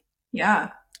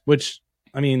 Yeah. Which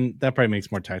I mean, that probably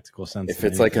makes more tactical sense. If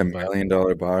it's like $1 million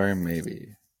bar,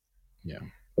 maybe. Yeah.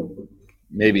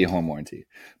 Maybe a home warranty.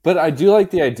 But I do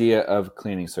like the idea of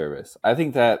cleaning service. I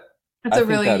think that's a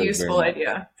really useful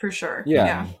idea for sure.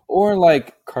 Yeah. Or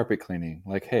like carpet cleaning.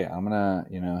 Like, hey, I'm gonna,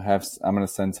 I'm gonna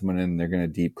send someone in. They're gonna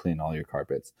deep clean all your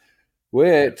carpets,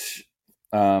 which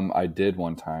I did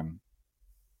one time.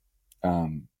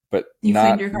 But you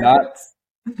not cleaned your carpets?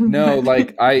 No,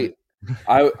 like I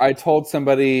told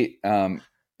somebody.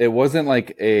 It wasn't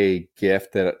like a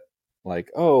gift that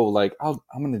like, oh, like I'm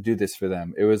gonna do this for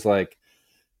them. It was like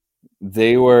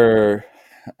they were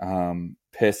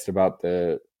pissed about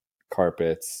the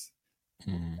carpets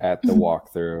at the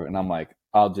walkthrough, and I'm like,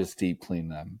 I'll just deep clean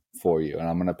them for you, and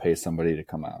I'm gonna pay somebody to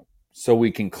come out so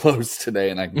we can close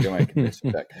today and I can get my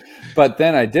condition check. But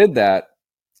then I did that,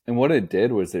 and what it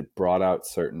did was it brought out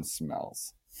certain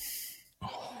smells.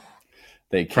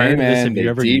 They came in. Have you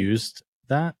ever used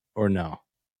that or no?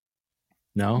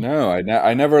 No,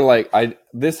 I never like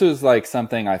this was like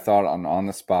something I thought on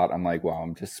the spot. I'm like, wow,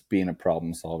 I'm just being a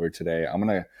problem solver today. I'm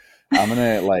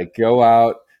gonna like go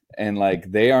out and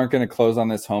like they aren't gonna close on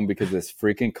this home because of this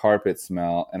freaking carpet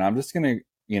smell, and I'm just gonna,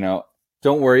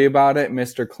 don't worry about it,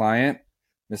 Mr. Client,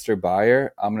 Mr.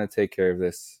 Buyer. I'm gonna take care of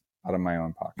this out of my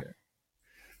own pocket.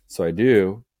 So I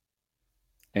do,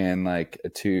 and like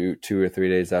 2 or 3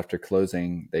 days after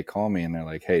closing, they call me and they're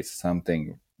like, hey,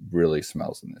 something really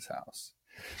smells in this house.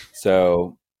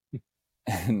 So,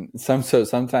 and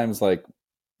sometimes like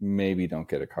maybe don't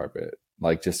get a carpet,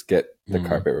 like just get the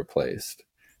carpet replaced.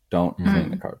 Don't clean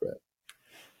the carpet.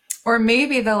 Or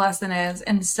maybe the lesson is,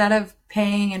 instead of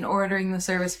paying and ordering the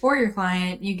service for your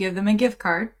client, you give them a gift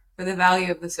card for the value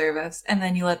of the service, and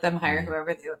then you let them hire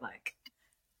whoever they would like.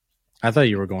 I thought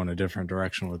you were going a different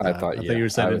direction with that. I thought you were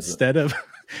saying instead of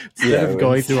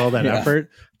going through all that effort,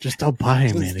 just don't buy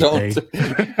him anything.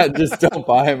 Just don't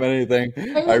buy him anything.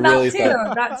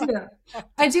 That too.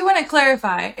 I do want to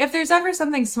clarify, if there's ever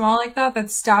something small like that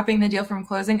that's stopping the deal from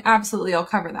closing, absolutely I'll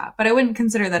cover that. But I wouldn't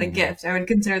consider that a gift. I would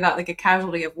consider that like a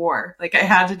casualty of war. Like I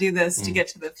had to do this to get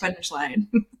to the finish line.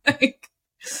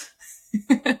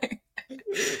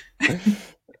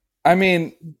 I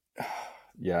mean,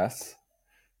 yes.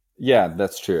 Yeah,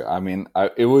 that's true. I mean,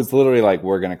 it was literally like,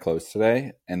 we're going to close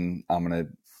today and I'm going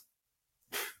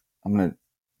to,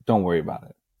 don't worry about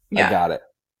it. Yeah. I got it.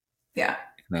 Yeah.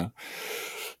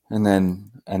 And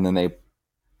then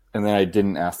I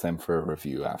didn't ask them for a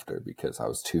review after because I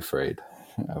was too afraid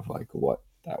of like what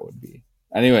that would be.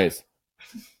 Anyways.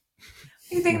 What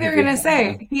do you think they're going to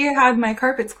say? He had my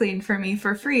carpets cleaned for me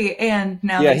for free and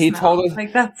now he told us.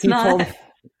 Like that's not,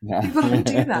 people don't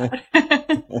do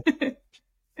that.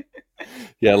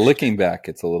 Yeah, looking back,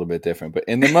 it's a little bit different, but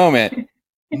in the moment,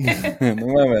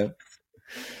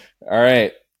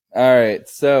 All right.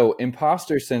 So,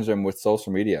 imposter syndrome with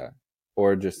social media,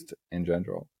 or just in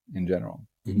general. In general.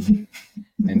 I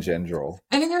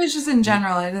think it was just in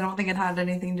general. I don't think it had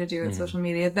anything to do with social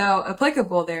media, though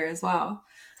applicable there as well.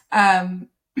 I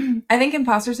think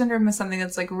imposter syndrome is something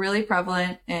that's like really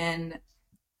prevalent in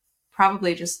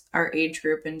probably just our age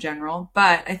group in general.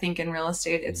 But I think in real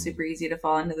estate, it's super easy to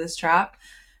fall into this trap.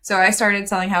 So I started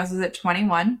selling houses at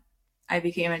 21. I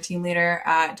became a team leader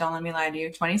at, don't let me lie to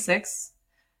you, 26.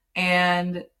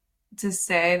 And to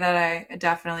say that I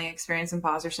definitely experience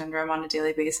imposter syndrome on a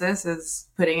daily basis is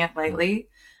putting it lightly.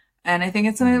 And I think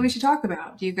it's something that we should talk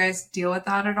about. Do you guys deal with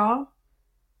that at all?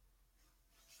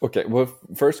 Okay. Well,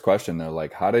 first question though,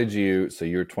 like how did you, so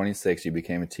you were 26, you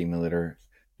became a team leader.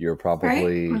 You're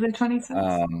probably, right? Was it 26?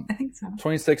 I think so.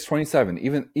 26,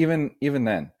 27, even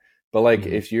then. But like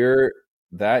if you're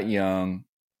that young,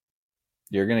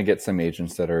 you're going to get some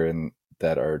agents that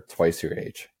are twice your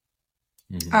age.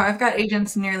 Oh, I've got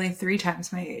agents nearly 3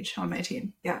 times my age on my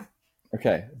team. Yeah.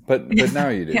 Okay. But now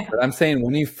you do. Yeah. But I'm saying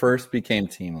when you first became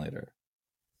team leader,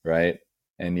 right?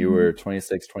 And you were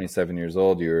 26, 27 years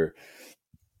old, you were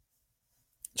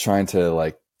trying to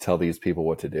like tell these people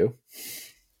what to do.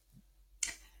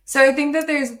 So I think that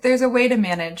there's a way to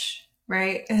manage,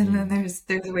 right? And then there's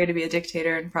a way to be a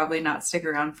dictator and probably not stick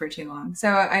around for too long. So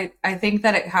I think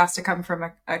that it has to come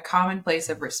from a common place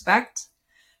of respect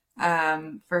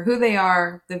for who they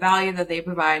are, the value that they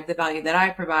provide, the value that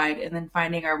I provide, and then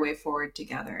finding our way forward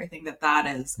together. I think that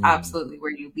is absolutely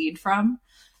where you lead from.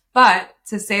 But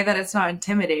to say that it's not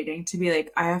intimidating to be like,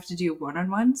 I have to do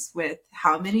one-on-ones with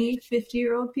how many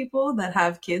 50-year-old people that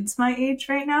have kids my age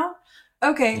right now?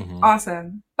 Okay,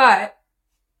 awesome. But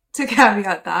to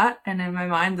caveat that, and in my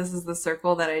mind, this is the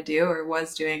circle that I do or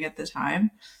was doing at the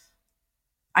time,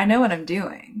 I know what I'm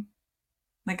doing.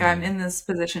 Like I'm in this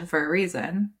position for a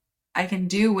reason. I can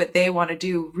do what they want to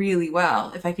do really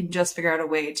well if I can just figure out a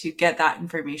way to get that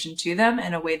information to them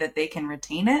in a way that they can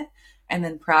retain it and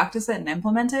then practice it and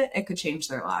implement it. It could change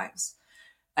their lives.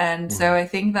 And so I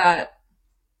think that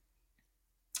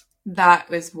that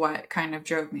was what kind of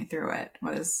drove me through it,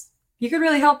 was you could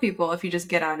really help people if you just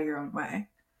get out of your own way.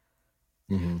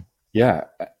 Mm-hmm. Yeah,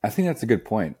 I think that's a good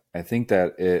point. I think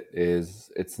that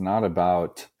it's not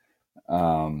about,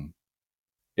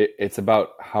 it's about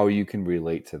how you can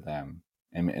relate to them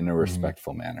in a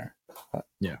respectful manner.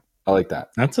 Yeah. I like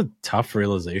that. That's a tough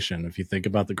realization if you think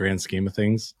about the grand scheme of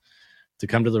things, to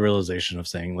come to the realization of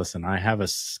saying, listen, I have a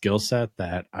skill set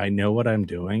that I know what I'm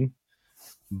doing,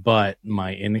 but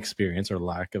my inexperience or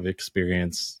lack of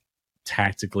experience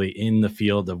tactically in the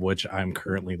field of which I'm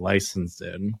currently licensed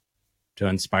in, to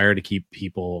inspire to keep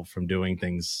people from doing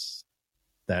things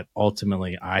that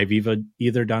ultimately I've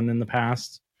either done in the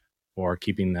past, or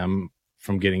keeping them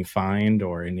from getting fined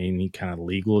or in any kind of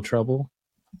legal trouble.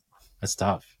 That's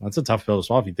tough. That's a tough pill to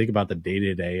swallow. If you think about the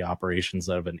day-to-day operations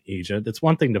of an agent, it's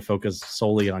one thing to focus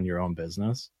solely on your own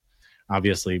business.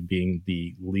 Obviously, being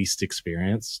the least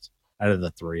experienced out of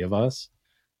the three of us,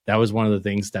 that was one of the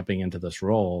things stepping into this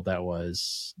role that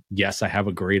was, yes, I have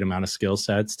a great amount of skill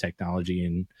sets, technology,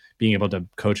 and being able to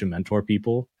coach and mentor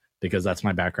people, because that's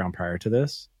my background prior to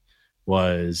this,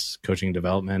 was coaching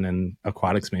development and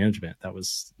aquatics management. That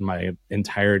was my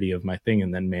entirety of my thing.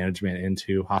 And then management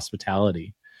into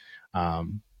hospitality.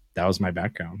 That was my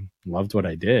background. Loved what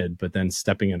I did, but then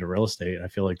stepping into real estate, I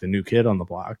feel like the new kid on the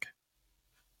block.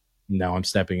 Now I'm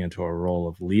stepping into a role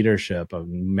of leadership, of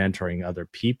mentoring other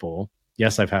people.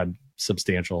 Yes, I've had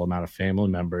substantial amount of family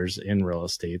members in real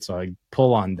estate, so I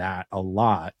pull on that a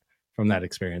lot from that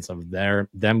experience of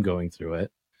them going through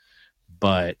it.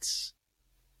 But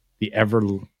the ever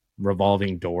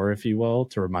revolving door, if you will,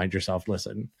 to remind yourself,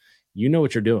 listen, you know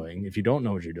what you're doing. If you don't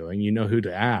know what you're doing, you know who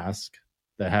to ask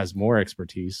that has more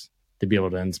expertise to be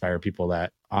able to inspire people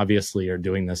that obviously are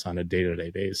doing this on a day-to-day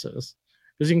basis.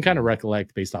 Because you can kind of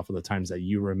recollect based off of the times that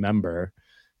you remember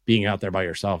being out there by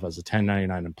yourself as a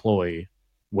 1099 employee,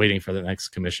 waiting for the next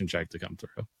commission check to come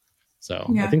through.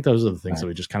 So I think those are the things that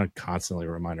we just kind of constantly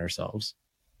remind ourselves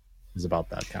is about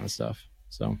that kind of stuff.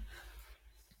 So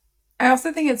I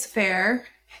also think it's fair,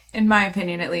 in my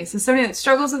opinion at least, as somebody that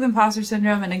struggles with imposter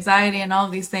syndrome and anxiety and all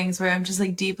of these things, where I'm just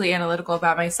like deeply analytical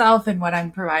about myself and what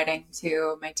I'm providing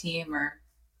to my team or,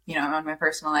 you know, on my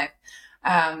personal life.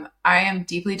 I am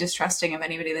deeply distrusting of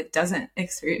anybody that doesn't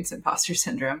experience imposter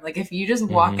syndrome. Like if you just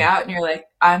walk out and you're like,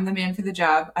 I'm the man for the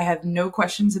job, I have no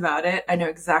questions about it, I know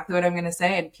exactly what I'm going to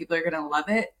say and people are going to love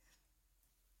it.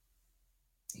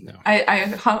 No.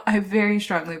 I very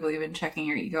strongly believe in checking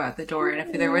your ego at the door. And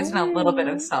if there wasn't a little bit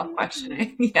of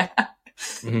self-questioning,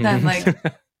 then like,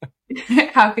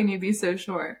 how can you be so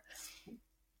sure?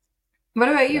 What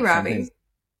about you, Robby?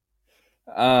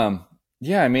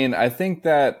 Yeah, I mean, I think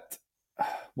that,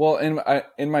 well,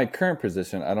 in my current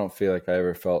position, I don't feel like I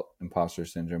ever felt imposter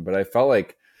syndrome, but I felt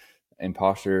like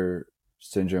imposter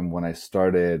syndrome when I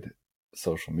started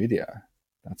social media.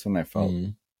 That's when I felt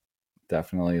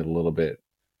definitely a little bit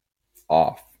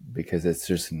off, because it's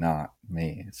just not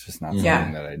me. It's just not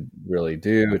something that I really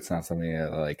do. It's not something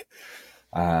that like,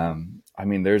 I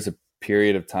mean, there's a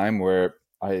period of time where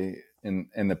in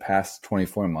the past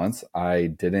 24 months, I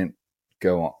deleted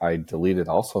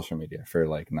all social media for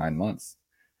like 9 months.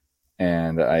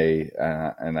 And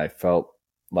I felt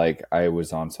like I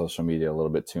was on social media a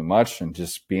little bit too much and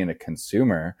just being a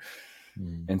consumer.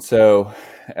 And so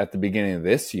at the beginning of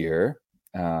this year,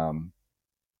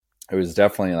 it was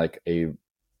definitely like a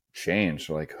change.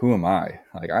 Like, who am I?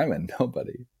 Like, I'm a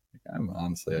nobody. Like, I'm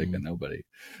honestly like a nobody.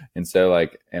 And so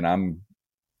like, and I'm,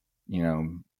 you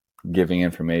know, giving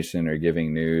information or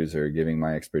giving news or giving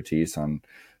my expertise on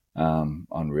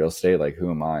real estate. Like, who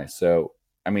am I? So,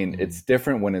 I mean, it's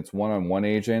different when it's one-on-one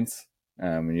agents.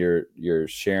 You're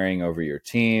sharing over your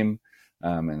team.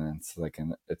 And it's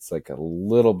like a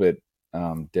little bit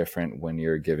different when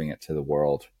you're giving it to the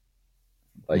world.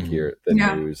 Like the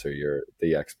news or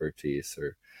the expertise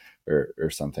or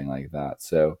something like that.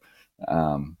 So,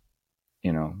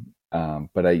 you know,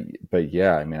 but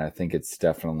yeah, I mean, I think it's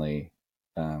definitely,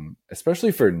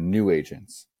 especially for new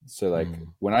agents. So like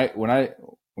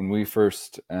when you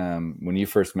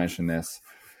first mentioned this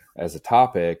as a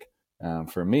topic,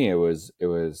 for me, it was,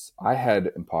 I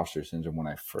had imposter syndrome when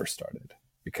I first started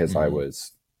because I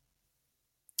was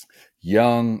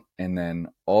young, and then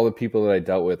all the people that I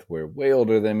dealt with were way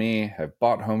older than me, have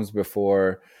bought homes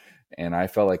before, and I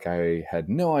felt like I had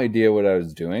no idea what I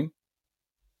was doing.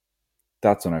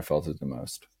 That's when I felt it the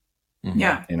most.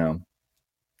 Yeah. You know?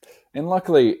 And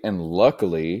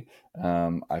luckily,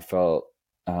 I felt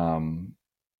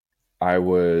I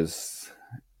was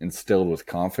instilled with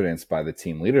confidence by the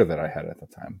team leader that I had at the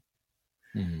time,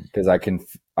 because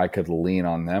I could lean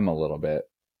on them a little bit.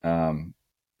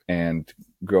 And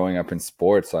growing up in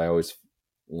sports, I always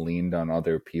leaned on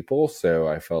other people, so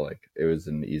I felt like it was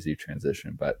an easy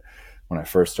transition. But when I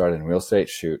first started in real estate,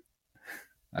 shoot,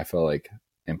 I felt like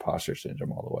imposter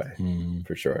syndrome all the way,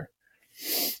 for sure.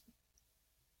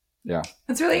 Yeah.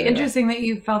 It's really interesting that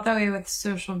you felt that way with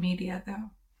social media,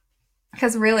 though.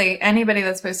 Because really, anybody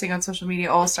that's posting on social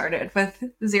media all started with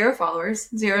 0 followers,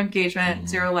 0 engagement,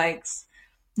 0 likes,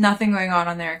 nothing going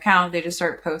on their account. They just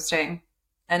start posting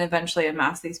and eventually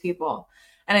amass these people.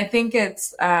 And I think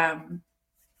it's kind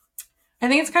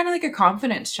of like a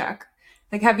confidence check.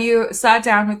 Like, have you sat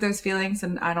down with those feelings?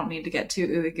 And I don't need to get too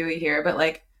ooey gooey here, but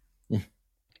like,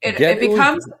 it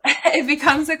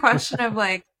becomes a question of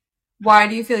like, why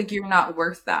do you feel like you're not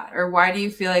worth that? Or why do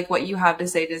you feel like what you have to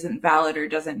say isn't valid or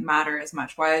doesn't matter as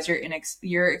much? Why is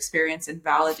your experience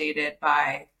invalidated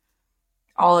by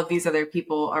all of these other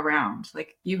people around?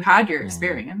 Like, you had your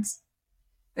experience.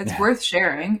 It's worth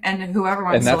sharing, and whoever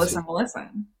wants to listen will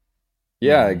listen.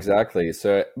 Yeah, exactly.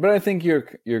 So, but I think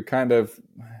you're kind of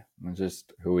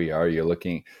just who we are. You're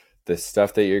looking, the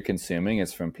stuff that you're consuming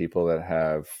is from people that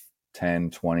have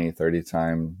 10, 20, 30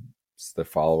 times the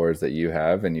followers that you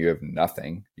have, and you have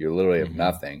nothing. You literally have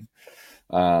nothing,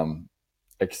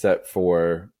 except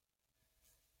for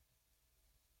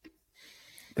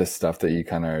the stuff that you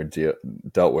kind of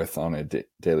dealt with on a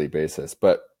daily basis.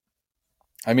 But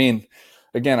I mean,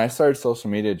 again, I started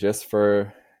social media just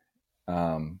for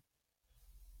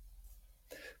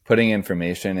putting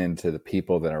information into the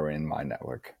people that are in my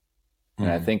network.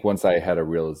 And I think once I had a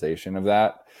realization of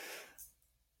that,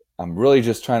 I'm really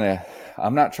just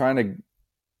I'm not trying to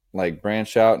like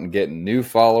branch out and get new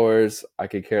followers. I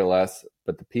could care less,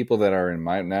 but the people that are in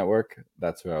my network,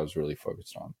 that's who I was really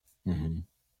focused on. And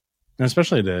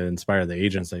especially to inspire the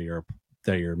agents that you're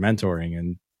mentoring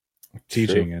and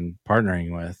teaching and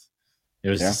partnering with. It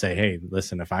was to say, hey,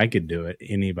 listen, if I could do it,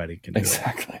 anybody can do it.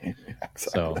 Exactly.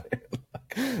 So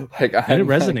and it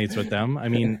resonates with them. I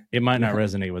mean, it might not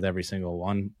resonate with every single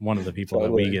one of the people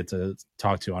that we get to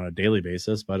talk to on a daily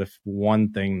basis, but if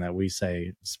one thing that we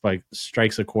say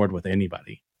strikes a chord with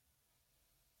anybody,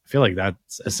 I feel like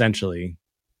that's essentially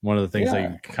one of the things that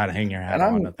you kind of hang your hat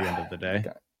on at the end of the day.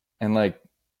 And like,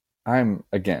 I'm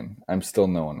still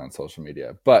no one on social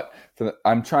media, but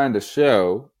I'm trying to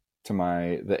show to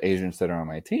the agents that are on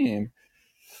my team,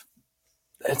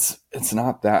 it's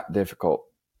not that difficult.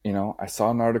 You know, I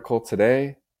saw an article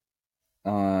today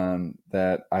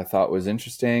that I thought was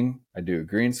interesting. I do a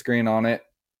green screen on it,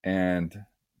 and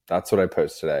that's what I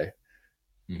post today.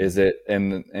 Is it?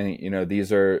 And you know,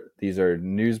 these are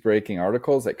news breaking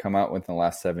articles that come out within the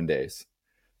last 7 days,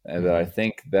 and that I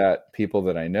think that people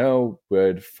that I know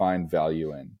would find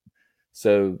value in.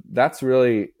 So that's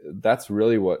really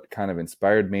what kind of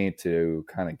inspired me to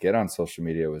kind of get on social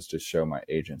media, was to show my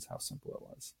agents how simple it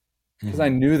was, because I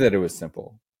knew that it was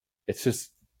simple. It's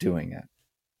just doing it.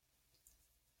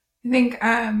 I think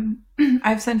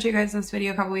I've sent you guys this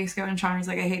video a couple weeks ago, and Sean was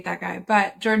like, I hate that guy.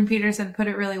 But Jordan Peterson put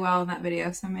it really well in that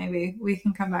video, so maybe we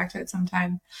can come back to it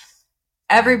sometime.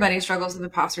 Everybody struggles with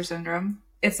imposter syndrome.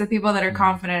 It's the people that are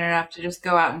confident enough to just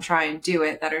go out and try and do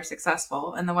it that are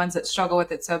successful. And the ones that struggle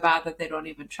with it so bad that they don't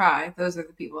even try, those are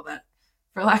the people that,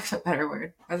 for lack of a better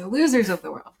word, are the losers of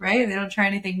the world, right? They don't try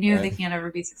anything new. Right. They can't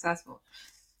ever be successful.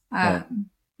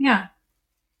 Yeah.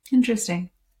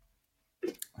 Interesting.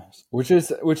 Which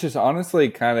is honestly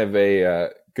kind of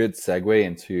a good segue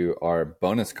into our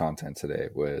bonus content today,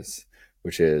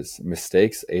 which is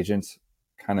mistakes agents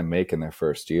kind of make in their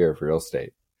first year of real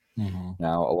estate.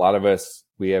 Now, a lot of us,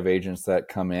 we have agents that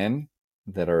come in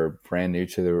that are brand new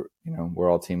to the, you know, we're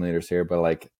all team leaders here, but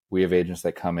like, we have agents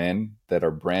that come in that are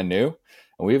brand new,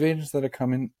 and we have agents that have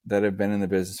come in that have been in the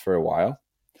business for a while.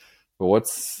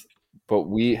 But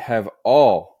we have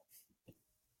all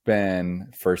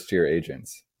been first year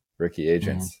agents, rookie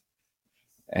agents,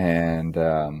 and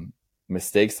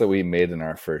mistakes that we made in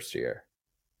our first year.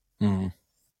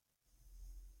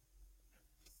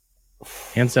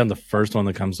 Hands down, the first one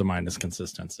that comes to mind is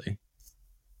consistency.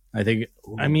 I think,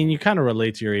 I mean, you kind of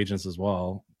relate to your agents as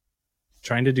well.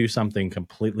 Trying to do something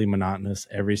completely monotonous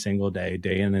every single day,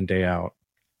 day in and day out,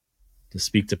 to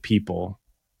speak to people,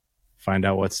 find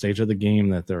out what stage of the game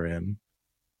that they're in,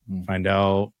 find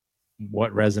out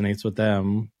what resonates with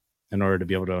them in order to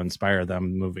be able to inspire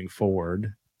them moving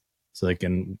forward, so they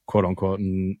can, quote unquote,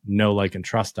 know, like, and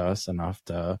trust us enough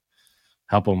to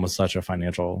help them with such a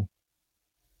financial,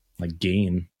 like,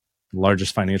 gain.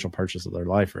 largest financial purchase of their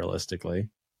life, realistically.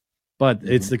 But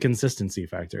it's the consistency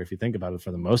factor. If you think about it,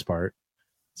 for the most part,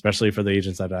 especially for the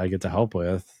agents that I get to help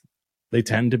with, they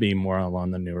tend to be more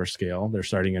along the newer scale. They're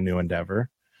starting a new endeavor.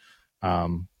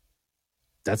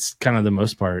 That's kind of the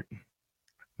most part.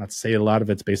 Not to say a lot of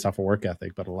it's based off of work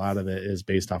ethic, but a lot of it is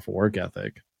based off of work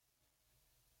ethic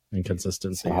and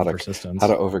consistency and persistence. How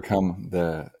to overcome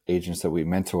the agents that we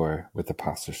mentor with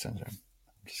imposter syndrome.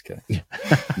 I'm just kidding.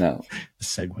 No.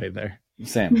 Segue there.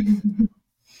 Sam.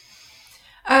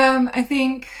 I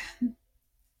think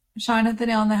Sean hit the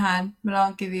nail on the head, but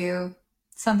I'll give you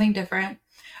something different.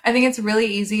 I think it's really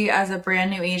easy as a brand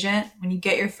new agent when you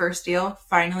get your first deal,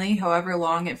 finally, however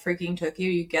long it freaking took you,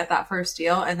 you get that first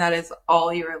deal, and that is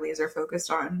all you are laser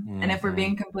focused on. Mm-hmm. And if we're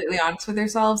being completely honest with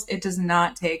ourselves, it does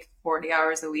not take 40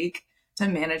 hours a week to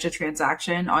manage a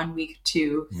transaction on week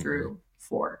 2 through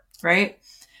 4, right?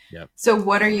 Yep. So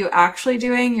what are you actually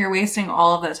doing? You're wasting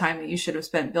all of that time that you should have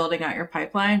spent building out your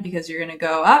pipeline, because you're going to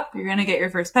go up, you're going to get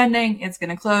your first pending, it's going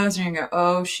to close, and you're going to go,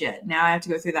 oh shit, now I have to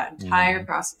go through that entire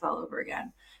process all over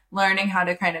again. Learning how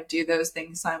to kind of do those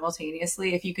things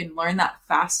simultaneously. If you can learn that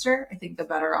faster, I think the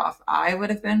better off I would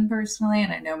have been personally,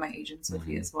 and I know my agents would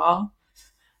be as well.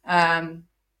 In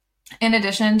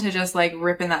addition to just like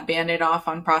ripping that Band-Aid off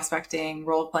on prospecting,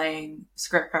 role playing,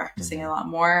 script practicing a lot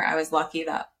more, I was lucky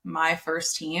that my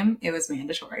first team, it was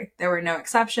mandatory. There were no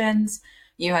exceptions.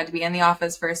 You had to be in the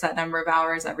office for a set number of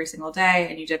hours every single day,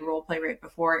 and you did role play right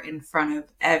before in front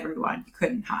of everyone. You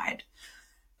couldn't hide.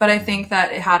 But I think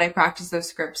that had I practiced those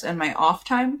scripts in my off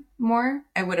time more,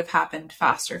 it would have happened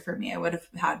faster for me. I would have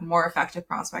had more effective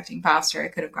prospecting faster. I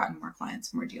could have gotten more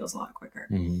clients, more deals a lot quicker.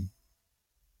 Mm-hmm.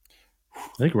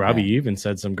 I think Robby even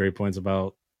said some great points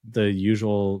about the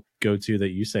usual go-to that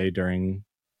you say during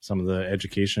some of the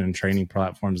education and training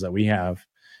platforms that we have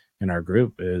in our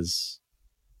group is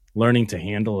learning to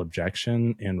handle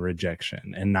objection and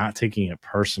rejection and not taking it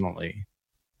personally.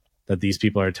 That these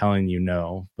people are telling you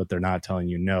no, but they're not telling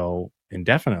you no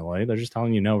indefinitely. They're just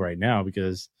telling you no right now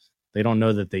because they don't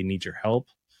know that they need your help.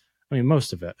 I mean,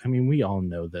 most of it. I mean, we all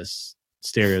know this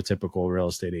stereotypical real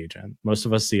estate agent. Most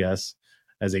of us see us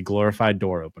as a glorified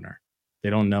door opener. They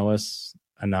don't know us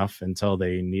enough until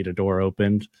they need a door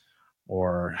opened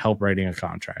or help writing a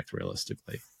contract,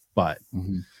 realistically. But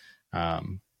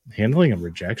handling a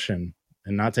rejection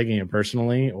and not taking it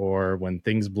personally, or when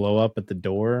things blow up at the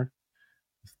door,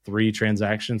 3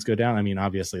 transactions go down. I mean,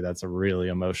 obviously that's a really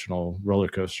emotional roller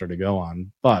coaster to go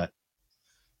on, but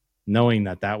knowing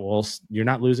that you're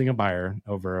not losing a buyer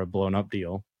over a blown up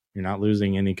deal. You're not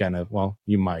losing any kind of, well,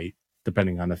 you might,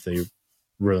 depending on if they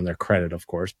ruin their credit, of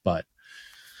course, but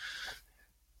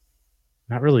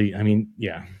not really. I mean,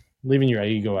 yeah, leaving your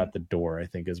ego at the door, I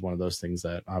think, is one of those things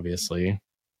that obviously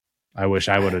I wish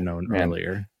I would have known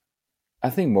earlier.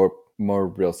 I think more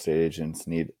real estate agents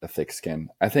need a thick skin.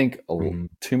 I think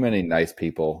too many nice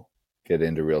people get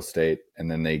into real estate and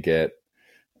then they get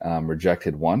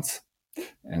rejected once,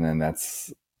 and then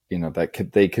that's,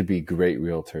 they could be great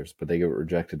realtors, but they get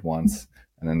rejected once,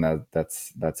 and then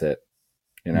that's it,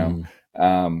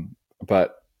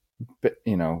 But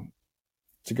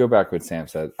to go back to what Sam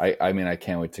said, I mean, I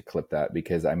can't wait to clip that,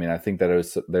 because I mean, I think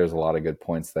that there's a lot of good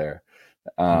points there.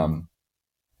 The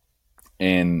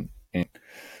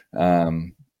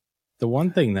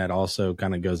one thing that also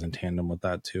kind of goes in tandem with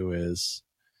that too is,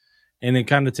 and it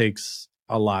kind of takes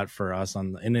a lot for us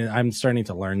and I'm starting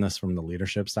to learn this from the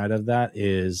leadership side of that,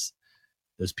 is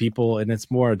those people, and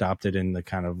it's more adopted in the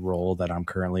kind of role that I'm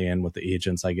currently in with the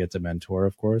agents I get to mentor,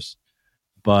 of course,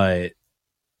 but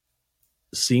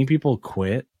seeing people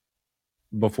quit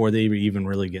before they even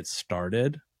really get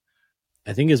started,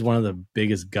 I think is one of the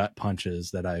biggest gut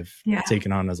punches that I've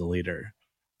taken on as a leader.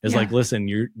 It's like, listen,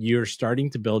 you're starting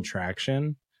to build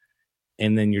traction,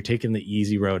 and then you're taking the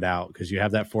easy road out because you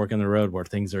have that fork in the road where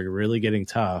things are really getting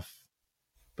tough,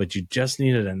 but you just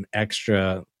needed an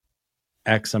extra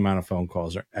X amount of phone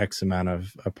calls or X amount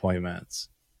of appointments,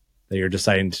 that you're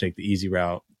deciding to take the easy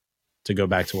route to go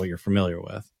back to what you're familiar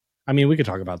with. I mean, we could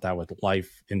talk about that with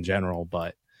life in general,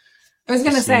 but I was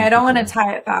going to say, I don't want to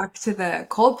tie it back to the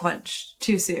cold plunge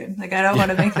too soon. Like, I don't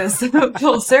want to make this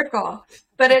full circle,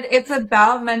 but it's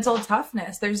about mental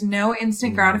toughness. There's no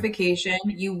instant gratification.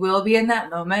 You will be in that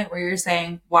moment where you're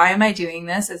saying, why am I doing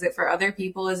this? Is it for other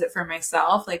people? Is it for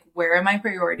myself? Like, where are my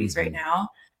priorities right now?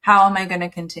 How am I going to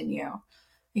continue?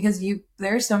 Because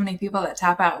there's so many people that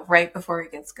tap out right before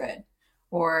it gets good.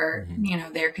 Or,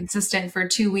 they're consistent for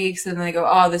 2 weeks and then they go,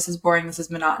 oh, this is boring. This is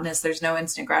monotonous. There's no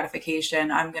instant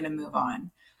gratification. I'm going to move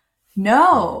on.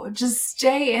 No, just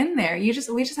stay in there. We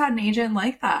just had an agent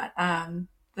like that,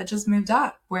 that just moved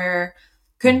up, where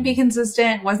couldn't be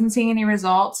consistent, wasn't seeing any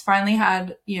results, finally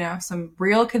had, some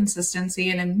real consistency,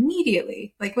 and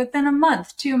immediately, like within a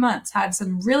month, 2 months, had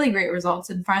some really great results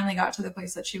and finally got to the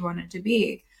place that she wanted to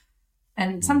be.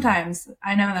 And sometimes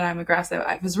I know that I'm aggressive.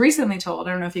 I was recently told,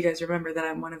 I don't know if you guys remember, that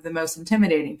I'm one of the most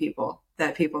intimidating people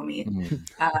that people meet,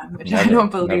 which I don't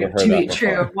believe to be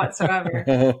true whatsoever.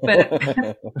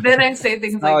 But then I say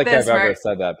things like this. I've ever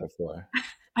said that before.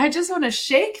 I just want to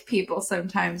shake people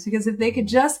sometimes, because if they could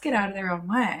just get out of their own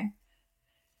way.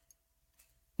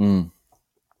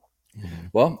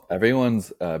 Well,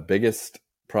 everyone's biggest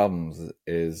problems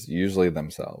is usually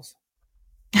themselves.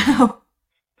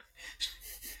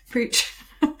 Preach.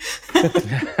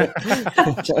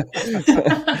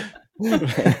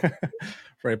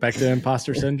 Right back to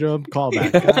imposter syndrome.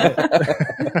 Callback.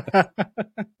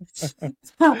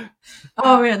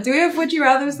 Oh man, do we have would you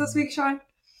rather's this week, Sean?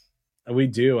 We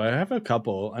do. I have a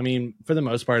couple. I mean, for the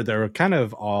most part, they're kind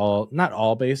of not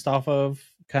all based off of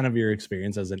kind of your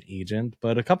experience as an agent,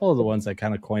 but a couple of the ones that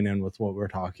kind of coin in with what we're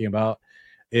talking about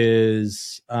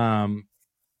is more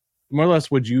or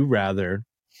less, would you rather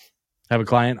have a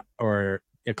client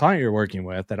you're working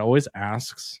with that always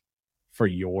asks for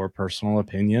your personal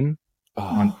opinion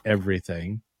on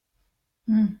everything,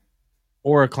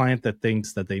 or a client that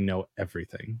thinks that they know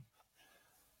everything?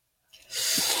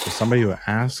 So somebody who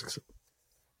asks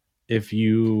if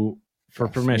you for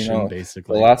permission,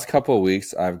 basically. The last couple of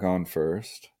weeks, I've gone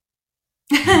first.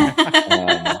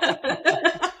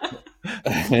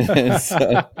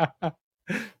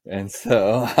 And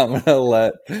so I'm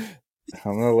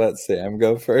gonna let Sam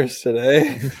go first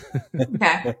today.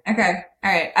 Okay.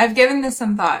 All right. I've given this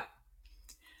some thought.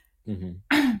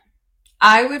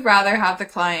 I would rather have the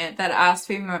client that asks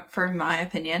for my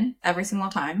opinion every single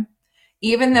time,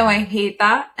 even though I hate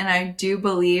that. And I do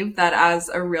believe that as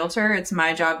a realtor, it's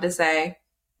my job to say,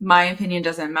 my opinion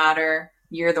doesn't matter.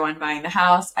 You're the one buying the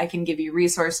house. I can give you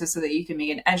resources so that you can make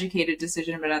an educated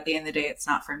decision. But at the end of the day, it's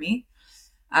not for me.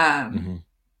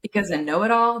 Because a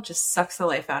know-it-all just sucks the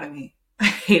life out of me. I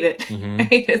hate it. I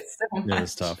hate it so much. It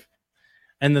is tough.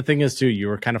 And the thing is, too, you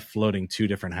were kind of floating two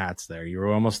different hats there. You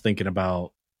were almost thinking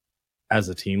about as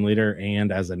a team leader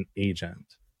and as an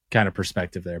agent kind of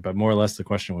perspective there. But more or less, the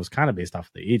question was kind of based off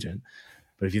of the agent.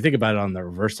 But if you think about it on the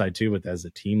reverse side, too, with as a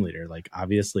team leader, like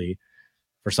obviously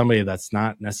for somebody that's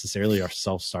not necessarily a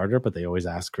self-starter, but they always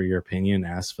ask for your opinion,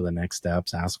 ask for the next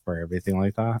steps, ask for everything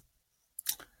like that,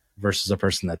 versus a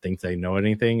person that thinks they know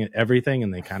everything,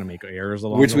 and they kind of make errors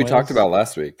along which the we ways. Talked about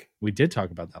last week. We did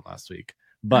talk about that last week.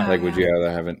 But like, would you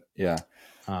rather have it? Yeah.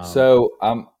 So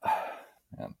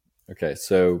okay.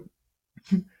 So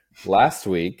last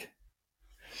week,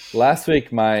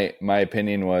 my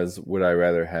opinion was, would I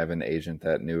rather have an agent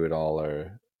that knew it all,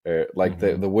 or like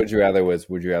the would you rather was,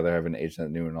 would you rather have an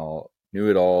agent that knew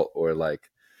it all, or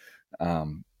like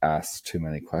asked too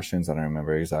many questions? I don't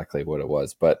remember exactly what it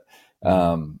was, but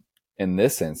in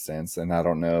this instance, and I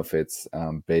don't know if it's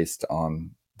based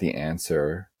on the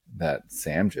answer that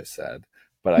Sam just said,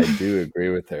 but I do agree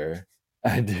with her.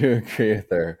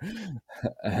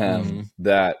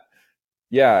 That,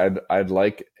 yeah, I'd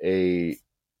like a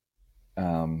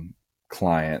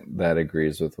client that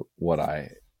agrees with what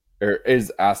or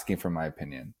is asking for my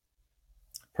opinion.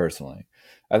 Personally,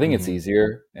 I think it's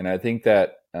easier, and I think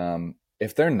that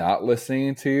if they're not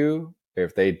listening to you,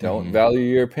 if they don't value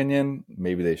your opinion,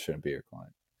 maybe they shouldn't be your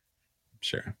client.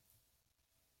 Sure.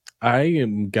 I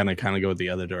am going to kind of go the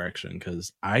other direction,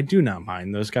 because I do not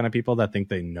mind those kind of people that think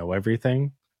they know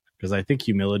everything, because I think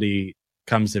humility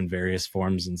comes in various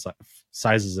forms and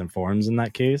sizes and forms in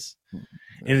that case.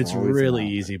 And it's really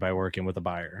easy by working with a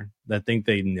buyer that think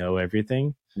they know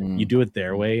everything. You do it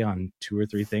their way on 2 or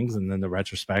 3 things, and then the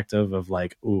retrospective of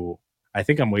like, ooh, I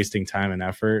think I'm wasting time and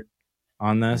effort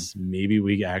on this. Maybe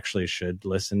we actually should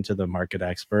listen to the market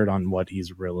expert on what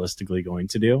he's realistically going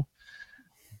to do.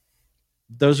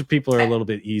 Those people are a little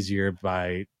bit easier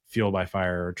by fuel by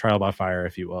fire, or trial by fire,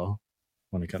 if you will,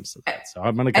 when it comes to that. So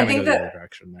I'm going to kind of go the other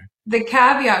direction there. The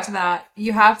caveat to that,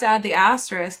 you have to add the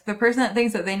asterisk. The person that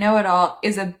thinks that they know it all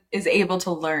is able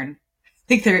to learn.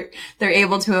 I think they're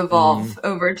able to evolve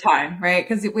over time, right?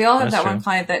 Because we all have that one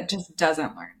client that just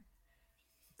doesn't learn.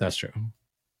 That's true.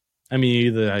 I mean,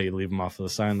 either you leave them off the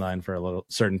sideline for a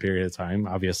certain period of time.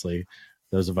 Obviously,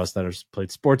 those of us that have played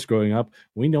sports growing up,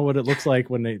 we know what it looks like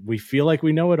when we feel like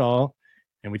we know it all,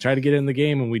 and we try to get in the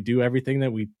game and we do everything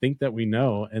that we think that we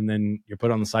know, and then you're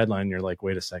put on the sideline and you're like,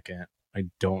 wait a second, I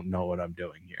don't know what I'm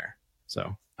doing here.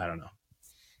 So I don't know.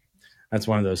 That's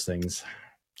one of those things.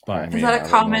 But is that a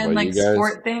common like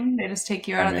sport thing? They just take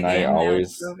you out of the game. I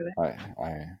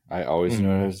always knew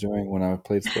what I was doing when I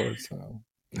played sports. So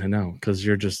I know, because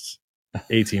you're just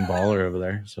 18 baller over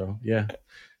there. So yeah.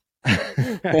 All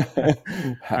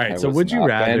right. So was would you not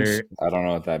rather? benched. I don't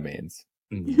know what that means.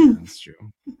 Yeah, that's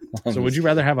true. I'm So would just you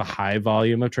rather have a high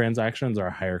volume of transactions or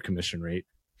a higher commission rate?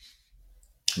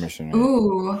 commission rate.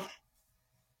 Ooh.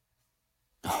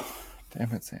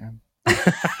 Damn it, Sam.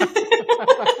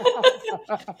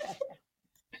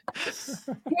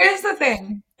 Here's the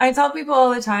thing. I tell people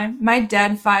all the time, my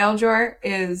dead file drawer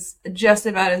is just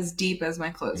about as deep as my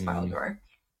closed file drawer.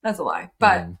 That's a lie,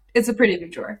 but it's a pretty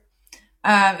big drawer.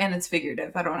 And it's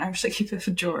figurative. I don't actually keep a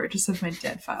drawer just of my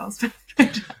dead files.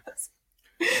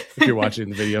 If you're watching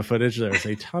the video footage, there's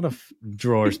a ton of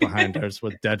drawers behind us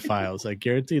with dead files. I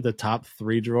guarantee the top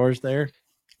 3 drawers there,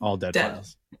 all dead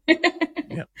files.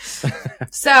 Yep.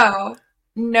 So,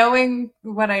 knowing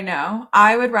what I know,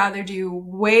 I would rather do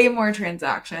way more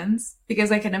transactions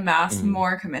because I can amass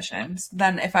more commissions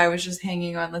than if I was just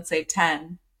hanging on, let's say,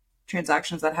 10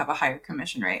 transactions that have a higher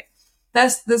commission rate.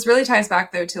 This really ties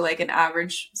back though to like an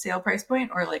average sale price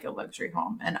point or like a luxury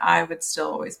home, and I would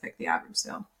still always pick the average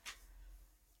sale.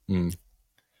 I'm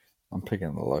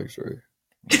picking the luxury.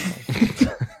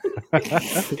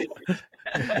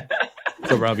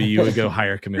 So Robbie, you would go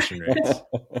higher commission rates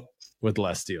with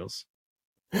less deals.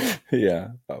 Yeah,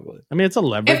 probably. I mean, it's a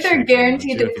leverage. If they're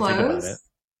guaranteed to close.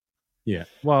 Yeah.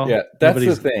 Well, yeah, that's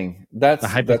the thing. That's the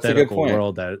hypothetical that's a good point.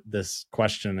 world that this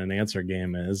question and answer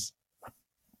game is.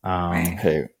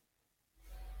 Hey,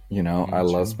 you know, I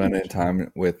love spending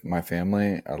time with my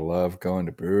family. I love going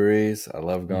to breweries. I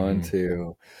love going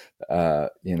to,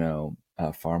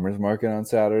 farmers market on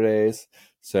Saturdays.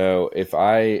 So if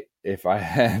I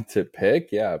had to pick,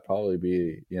 yeah, it'd probably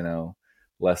be,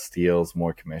 less deals,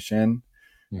 more commission.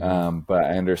 But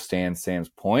I understand Sam's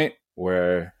point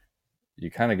where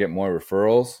you kind of get more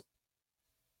referrals.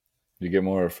 You get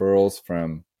more referrals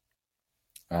from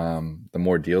the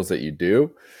more deals that you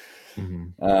do.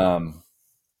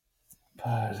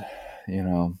 But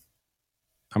I'm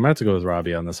gonna have to go with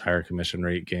Robbie on this higher commission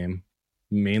rate game,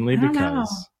 mainly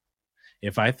because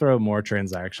if I throw more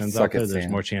transactions out there, there's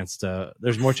more chance to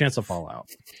fallout.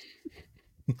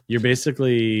 You're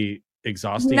basically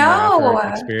exhausting your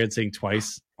effort, experiencing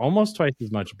almost twice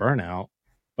as much burnout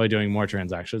by doing more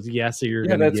transactions. Yes, so you're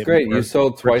gonna that's great. You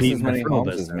sold twice as many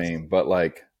homes as me, but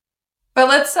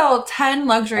let's sell 10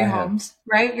 luxury homes,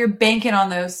 right? You're banking on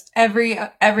those every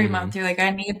month. You're like, I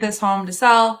need this home to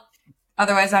sell.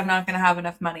 Otherwise, I'm not going to have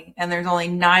enough money. And there's only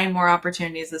 9 more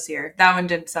opportunities this year. That one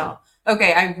didn't sell.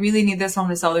 Okay, I really need this home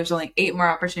to sell. There's only 8 more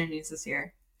opportunities this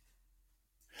year.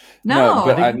 No,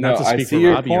 but I see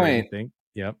your point.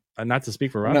 Yep. Not to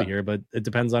speak for Robbie here, but it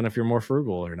depends on if you're more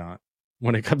frugal or not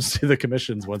when it comes to the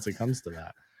commissions. Once it comes to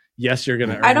that, yes, you're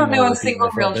going to. I don't know a single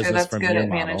realtor that's good at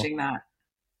managing that.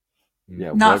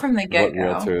 Yeah, not from the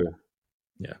get-go.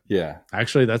 Yeah.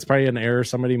 Actually, that's probably an error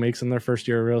somebody makes in their first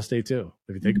year of real estate too.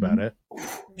 If you think about it,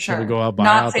 sure. So go out buy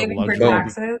not out saving the luxury for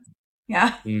taxes.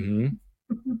 Yeah.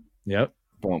 Yep.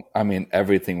 Boom. I mean,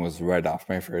 everything was right off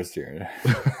my first year.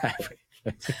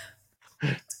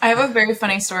 I have a very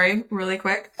funny story, really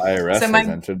quick. IRS has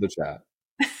entered the chat.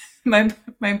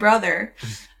 My brother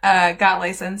got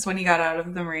licensed when he got out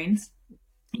of the Marines.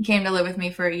 He came to live with me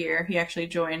for a year. He actually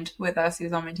joined with us. He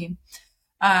was on my team.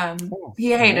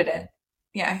 He hated it.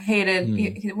 Yeah, hated.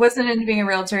 He wasn't into being a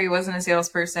realtor. He wasn't a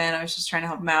salesperson. I was just trying to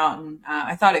help him out, and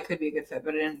I thought it could be a good fit,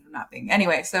 but it ended up not being.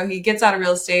 Anyway, so he gets out of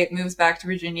real estate, moves back to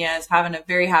Virginia, is having a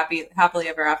very happily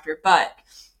ever after, but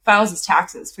files his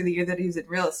taxes for the year that he was in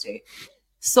real estate.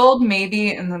 Sold maybe,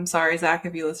 and I'm sorry, Zach,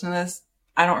 if you listen to this,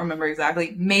 I don't remember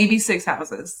exactly, maybe 6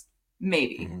 houses,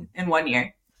 maybe in 1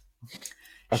 year.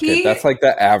 Okay, that's like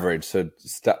the average. So,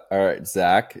 all right,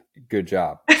 Zach, good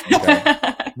job. Okay.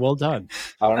 Well done.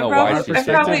 I don't know why our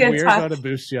perspective. We're going to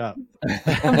boost you up.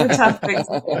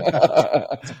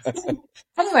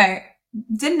 Anyway,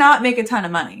 did not make a ton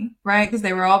of money, right? Because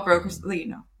they were all broke,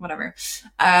 whatever.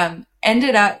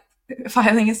 Ended up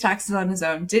filing his taxes on his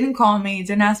own. Didn't call me.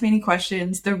 Didn't ask me any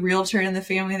questions. The realtor in the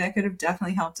family that could have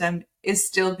definitely helped him is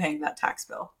still paying that tax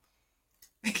bill.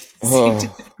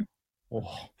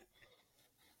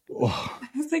 I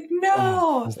was like,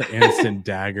 no. It's the instant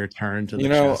dagger turn to the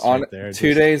chest on right there.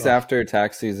 2 days after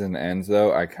tax season ends,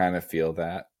 though, I kind of feel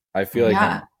that. I feel like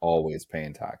I'm always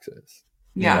paying taxes.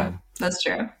 Yeah, that's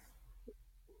true.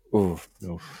 Oof.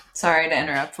 Sorry to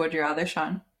interrupt. Would you rather,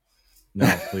 Sean? No,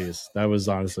 please. That was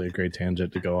honestly a great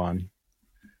tangent to go on.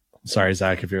 Sorry,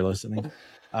 Zach, if you're listening.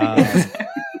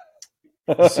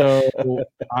 So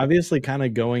obviously kind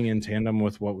of going in tandem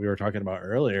with what we were talking about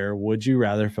earlier, would you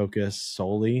rather focus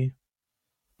solely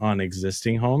on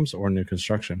existing homes or new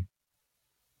construction?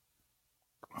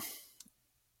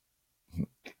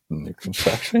 New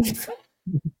construction?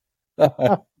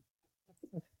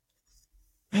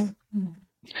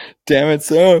 Damn it,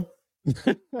 Sam.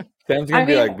 Sam's gonna I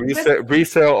be mean, like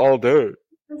resale all day.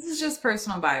 this is just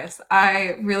personal bias.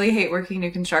 I really hate working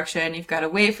new construction. You've got to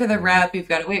wait for the rep. You've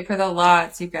got to wait for the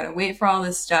lots. You've got to wait for all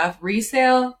this stuff.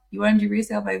 Resale. You want to do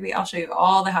resale, baby? I'll show you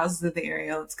all the houses in the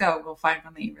area. Let's go. We'll find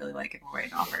one that you really like and we'll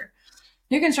write an offer.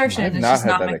 New construction I've is not just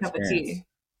had not that my cup of experience. tea.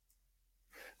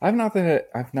 I've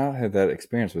not had that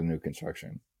experience with new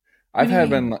construction. What I've do you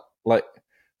had mean? been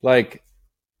like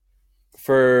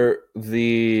for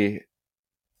the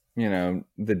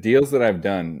the deals that I've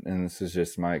done, and this is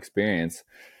just my experience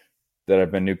that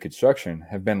have been new construction,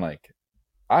 have been like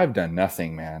I've done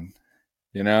nothing, man.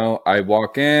 I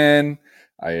walk in,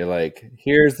 I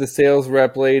here's the sales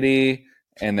rep lady,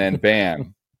 and then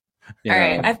bam, All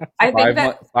right. I think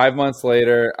that 5 months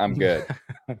later, I'm good.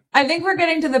 I think we're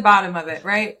getting to the bottom of it,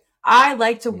 right? I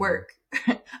like to work.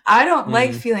 I don't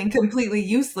like feeling completely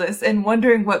useless and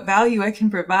wondering what value I can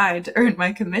provide to earn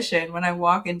my commission when I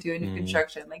walk into a new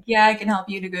construction. Like, yeah, I can help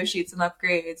you negotiate some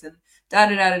upgrades and da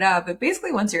da da da da. But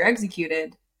basically, once you're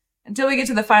executed, until we get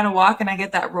to the final walk and I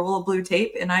get that roll of blue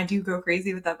tape and I do go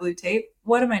crazy with that blue tape,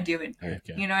 what am I doing? Okay.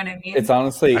 You know what I mean? It's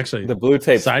honestly actually the blue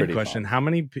tape. Side question: How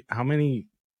many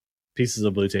pieces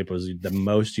of blue tape was the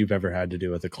most you've ever had to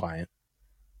do with a client?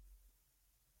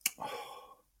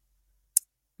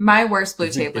 My worst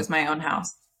blue tape was my own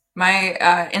house.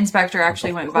 My inspector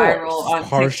actually went viral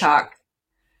on TikTok.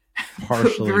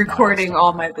 Partially recording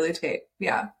all my blue tape.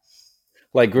 Yeah.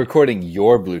 Like recording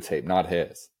your blue tape, not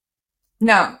his.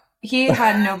 No, he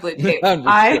had no blue tape.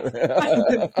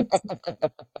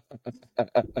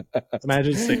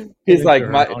 Imagine he's like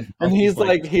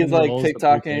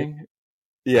TikToking.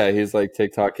 Yeah, he's like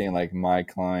TikToking like my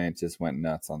client just went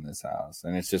nuts on this house,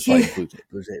 and it's just like blue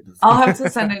tape. I'll have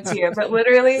to send it to you, but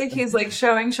literally he's like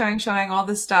showing all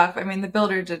this stuff. I mean, the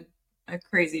builder did a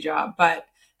crazy job, but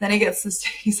then he gets this.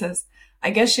 He says,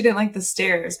 "I guess she didn't like the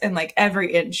stairs," and like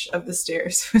every inch of the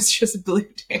stairs was just blue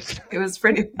tape. It was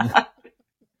pretty bad.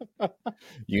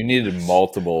 You needed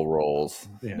multiple rolls.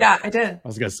 Yeah, I did. I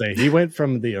was gonna say he went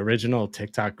from the original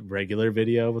TikTok regular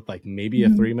video with like maybe a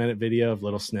 3-minute video of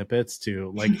little snippets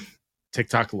to like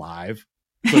TikTok live.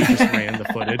 So it just ran the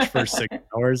footage for 6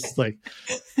 hours. Like,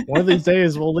 one of these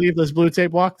days we'll leave this blue tape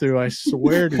walkthrough. I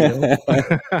swear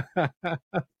to you.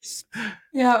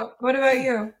 Yeah. What about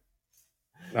you?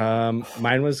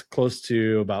 Mine was close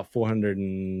to about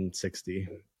 460.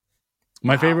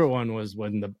 My favorite one was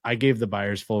when I gave the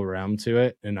buyers full realm to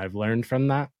it, and I've learned from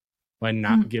that by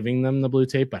not giving them the blue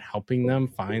tape, but helping them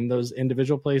find those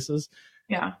individual places.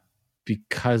 Yeah.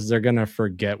 Because they're going to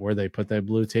forget where they put that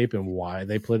blue tape and why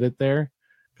they put it there.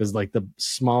 Because like the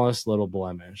smallest little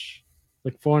blemish,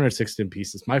 like 416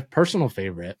 pieces. My personal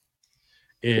favorite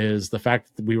is the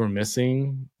fact that we were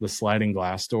missing the sliding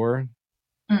glass door,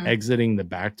 exiting the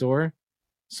back door.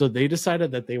 So they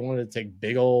decided that they wanted to take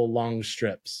big old long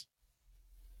strips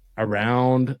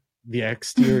around the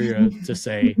exterior to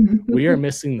say we are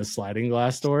missing the sliding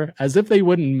glass door, as if they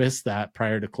wouldn't miss that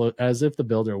prior to close, as if the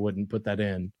builder wouldn't put that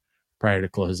in prior to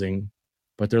closing.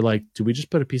 But they're like, do we just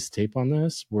put a piece of tape on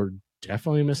this? We're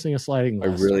definitely missing a sliding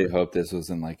glass. I really hope this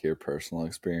wasn't like your personal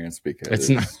experience, because it's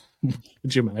not.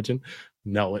 Could you imagine?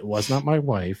 No, it was not my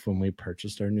wife when we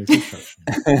purchased our new construction.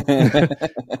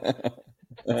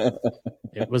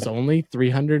 It was only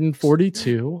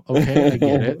 342.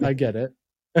 Okay, I get it.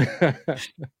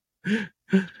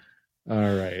 All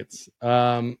right.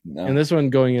 And this one,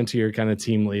 going into your kind of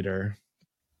team leader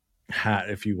hat,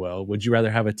 if you will, would you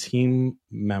rather have a team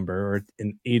member or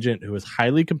an agent who is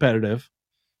highly competitive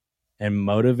and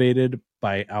motivated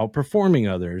by outperforming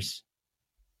others,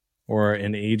 or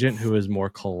an agent who is more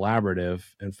collaborative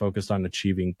and focused on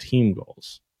achieving team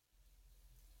goals?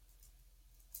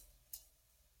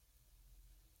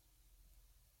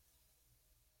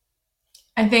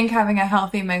 I think having a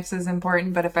healthy mix is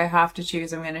important, but if I have to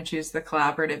choose, I'm going to choose the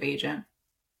collaborative agent.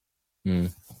 I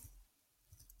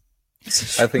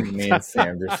think me and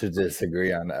Sam just should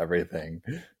disagree on everything.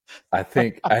 I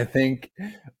think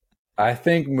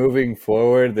moving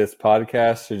forward, this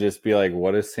podcast should just be like,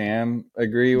 what does Sam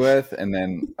agree with? And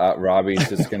then Robbie's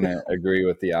just going to agree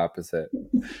with the opposite.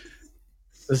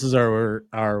 This is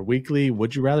our weekly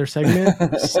Would You Rather segment.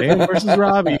 Sam versus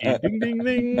Robbie. Ding, ding,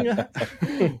 ding.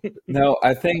 No,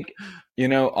 I think,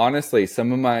 honestly,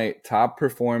 some of my top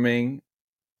performing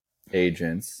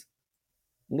agents,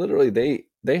 literally,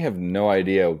 they have no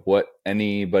idea what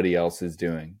anybody else is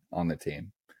doing on the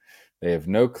team. They have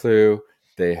no clue.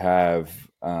 They have,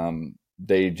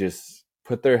 they just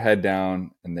put their head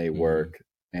down and they work.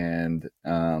 And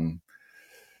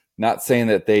Not saying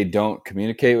that they don't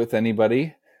communicate with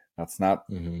anybody. That's not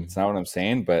what I'm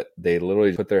saying, but they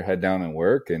literally put their head down and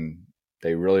work, and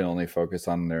they really only focus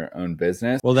on their own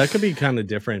business. Well, that could be kind of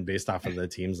different based off of the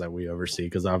teams that we oversee,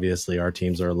 because obviously our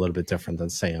teams are a little bit different than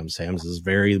Sam's. Sam's is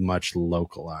very much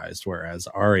localized, whereas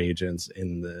our agents,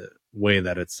 in the way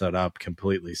that it's set up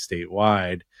completely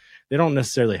statewide, they don't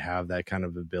necessarily have that kind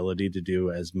of ability to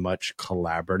do as much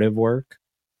collaborative work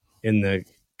in the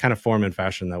kind of form and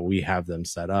fashion that we have them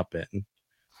set up in.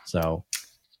 So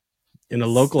in a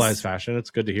localized fashion, it's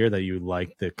good to hear that you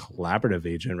like the collaborative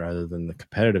agent rather than the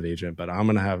competitive agent. But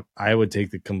I would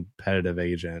take the competitive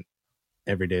agent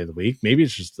every day of the week. Maybe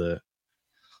it's just the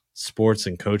sports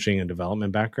and coaching and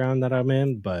development background that I'm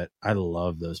in, but I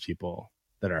love those people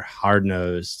that are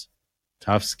hard-nosed,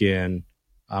 tough skin.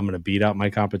 I'm going to beat out my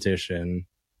competition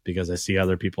because I see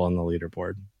other people on the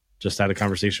leaderboard. Just had a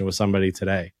conversation with somebody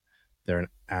today. They're an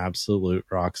absolute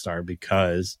rock star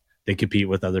because they compete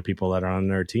with other people that are on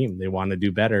their team. They want to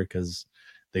do better because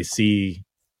they see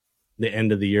the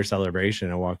end of the year celebration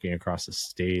and walking across the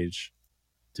stage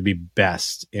to be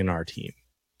best in our team.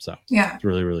 So yeah, it's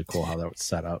really, really cool how that was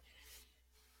set up.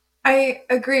 I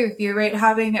agree with you, right?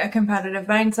 Having a competitive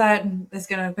mindset is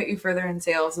going to put you further in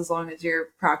sales as long as you're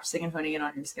practicing and honing in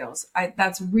on your skills.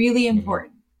 That's really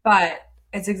important. But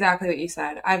it's exactly what you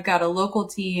said. I've got a local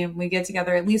team. We get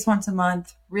together at least once a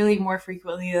month, really more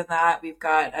frequently than that. We've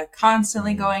got a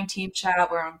constantly going team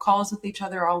chat. We're on calls with each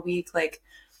other all week. Like,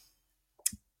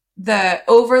 the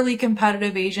overly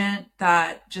competitive agent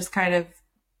that just kind of,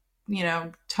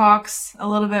 talks a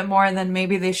little bit more than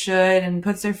maybe they should and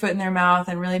puts their foot in their mouth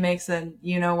and really makes a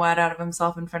what out of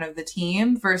himself in front of the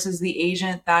team, versus the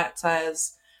agent that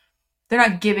says, they're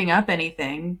not giving up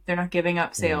anything. They're not giving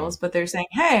up sales, but they're saying,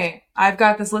 hey, I've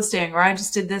got this listing, or I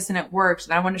just did this and it worked,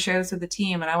 and I want to share this with the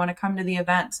team, and I want to come to the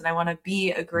events, and I want to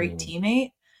be a great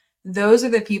teammate. Those are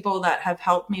the people that have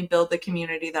helped me build the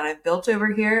community that I've built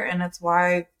over here. And that's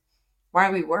why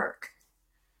we work.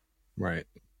 Right.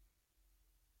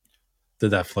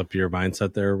 Did that flip your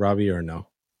mindset there, Robby, or no?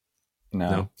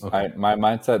 No. Okay. My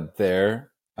mindset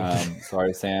there.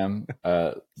 Sorry, Sam.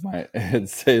 It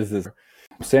says this.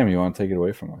 Sam, you want to take it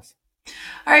away from us?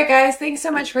 All right, guys. Thanks so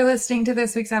much for listening to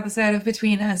this week's episode of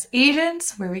Between Us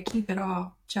Agents, where we keep it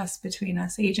all just between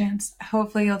us agents.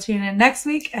 Hopefully you'll tune in next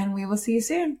week, and we will see you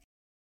soon.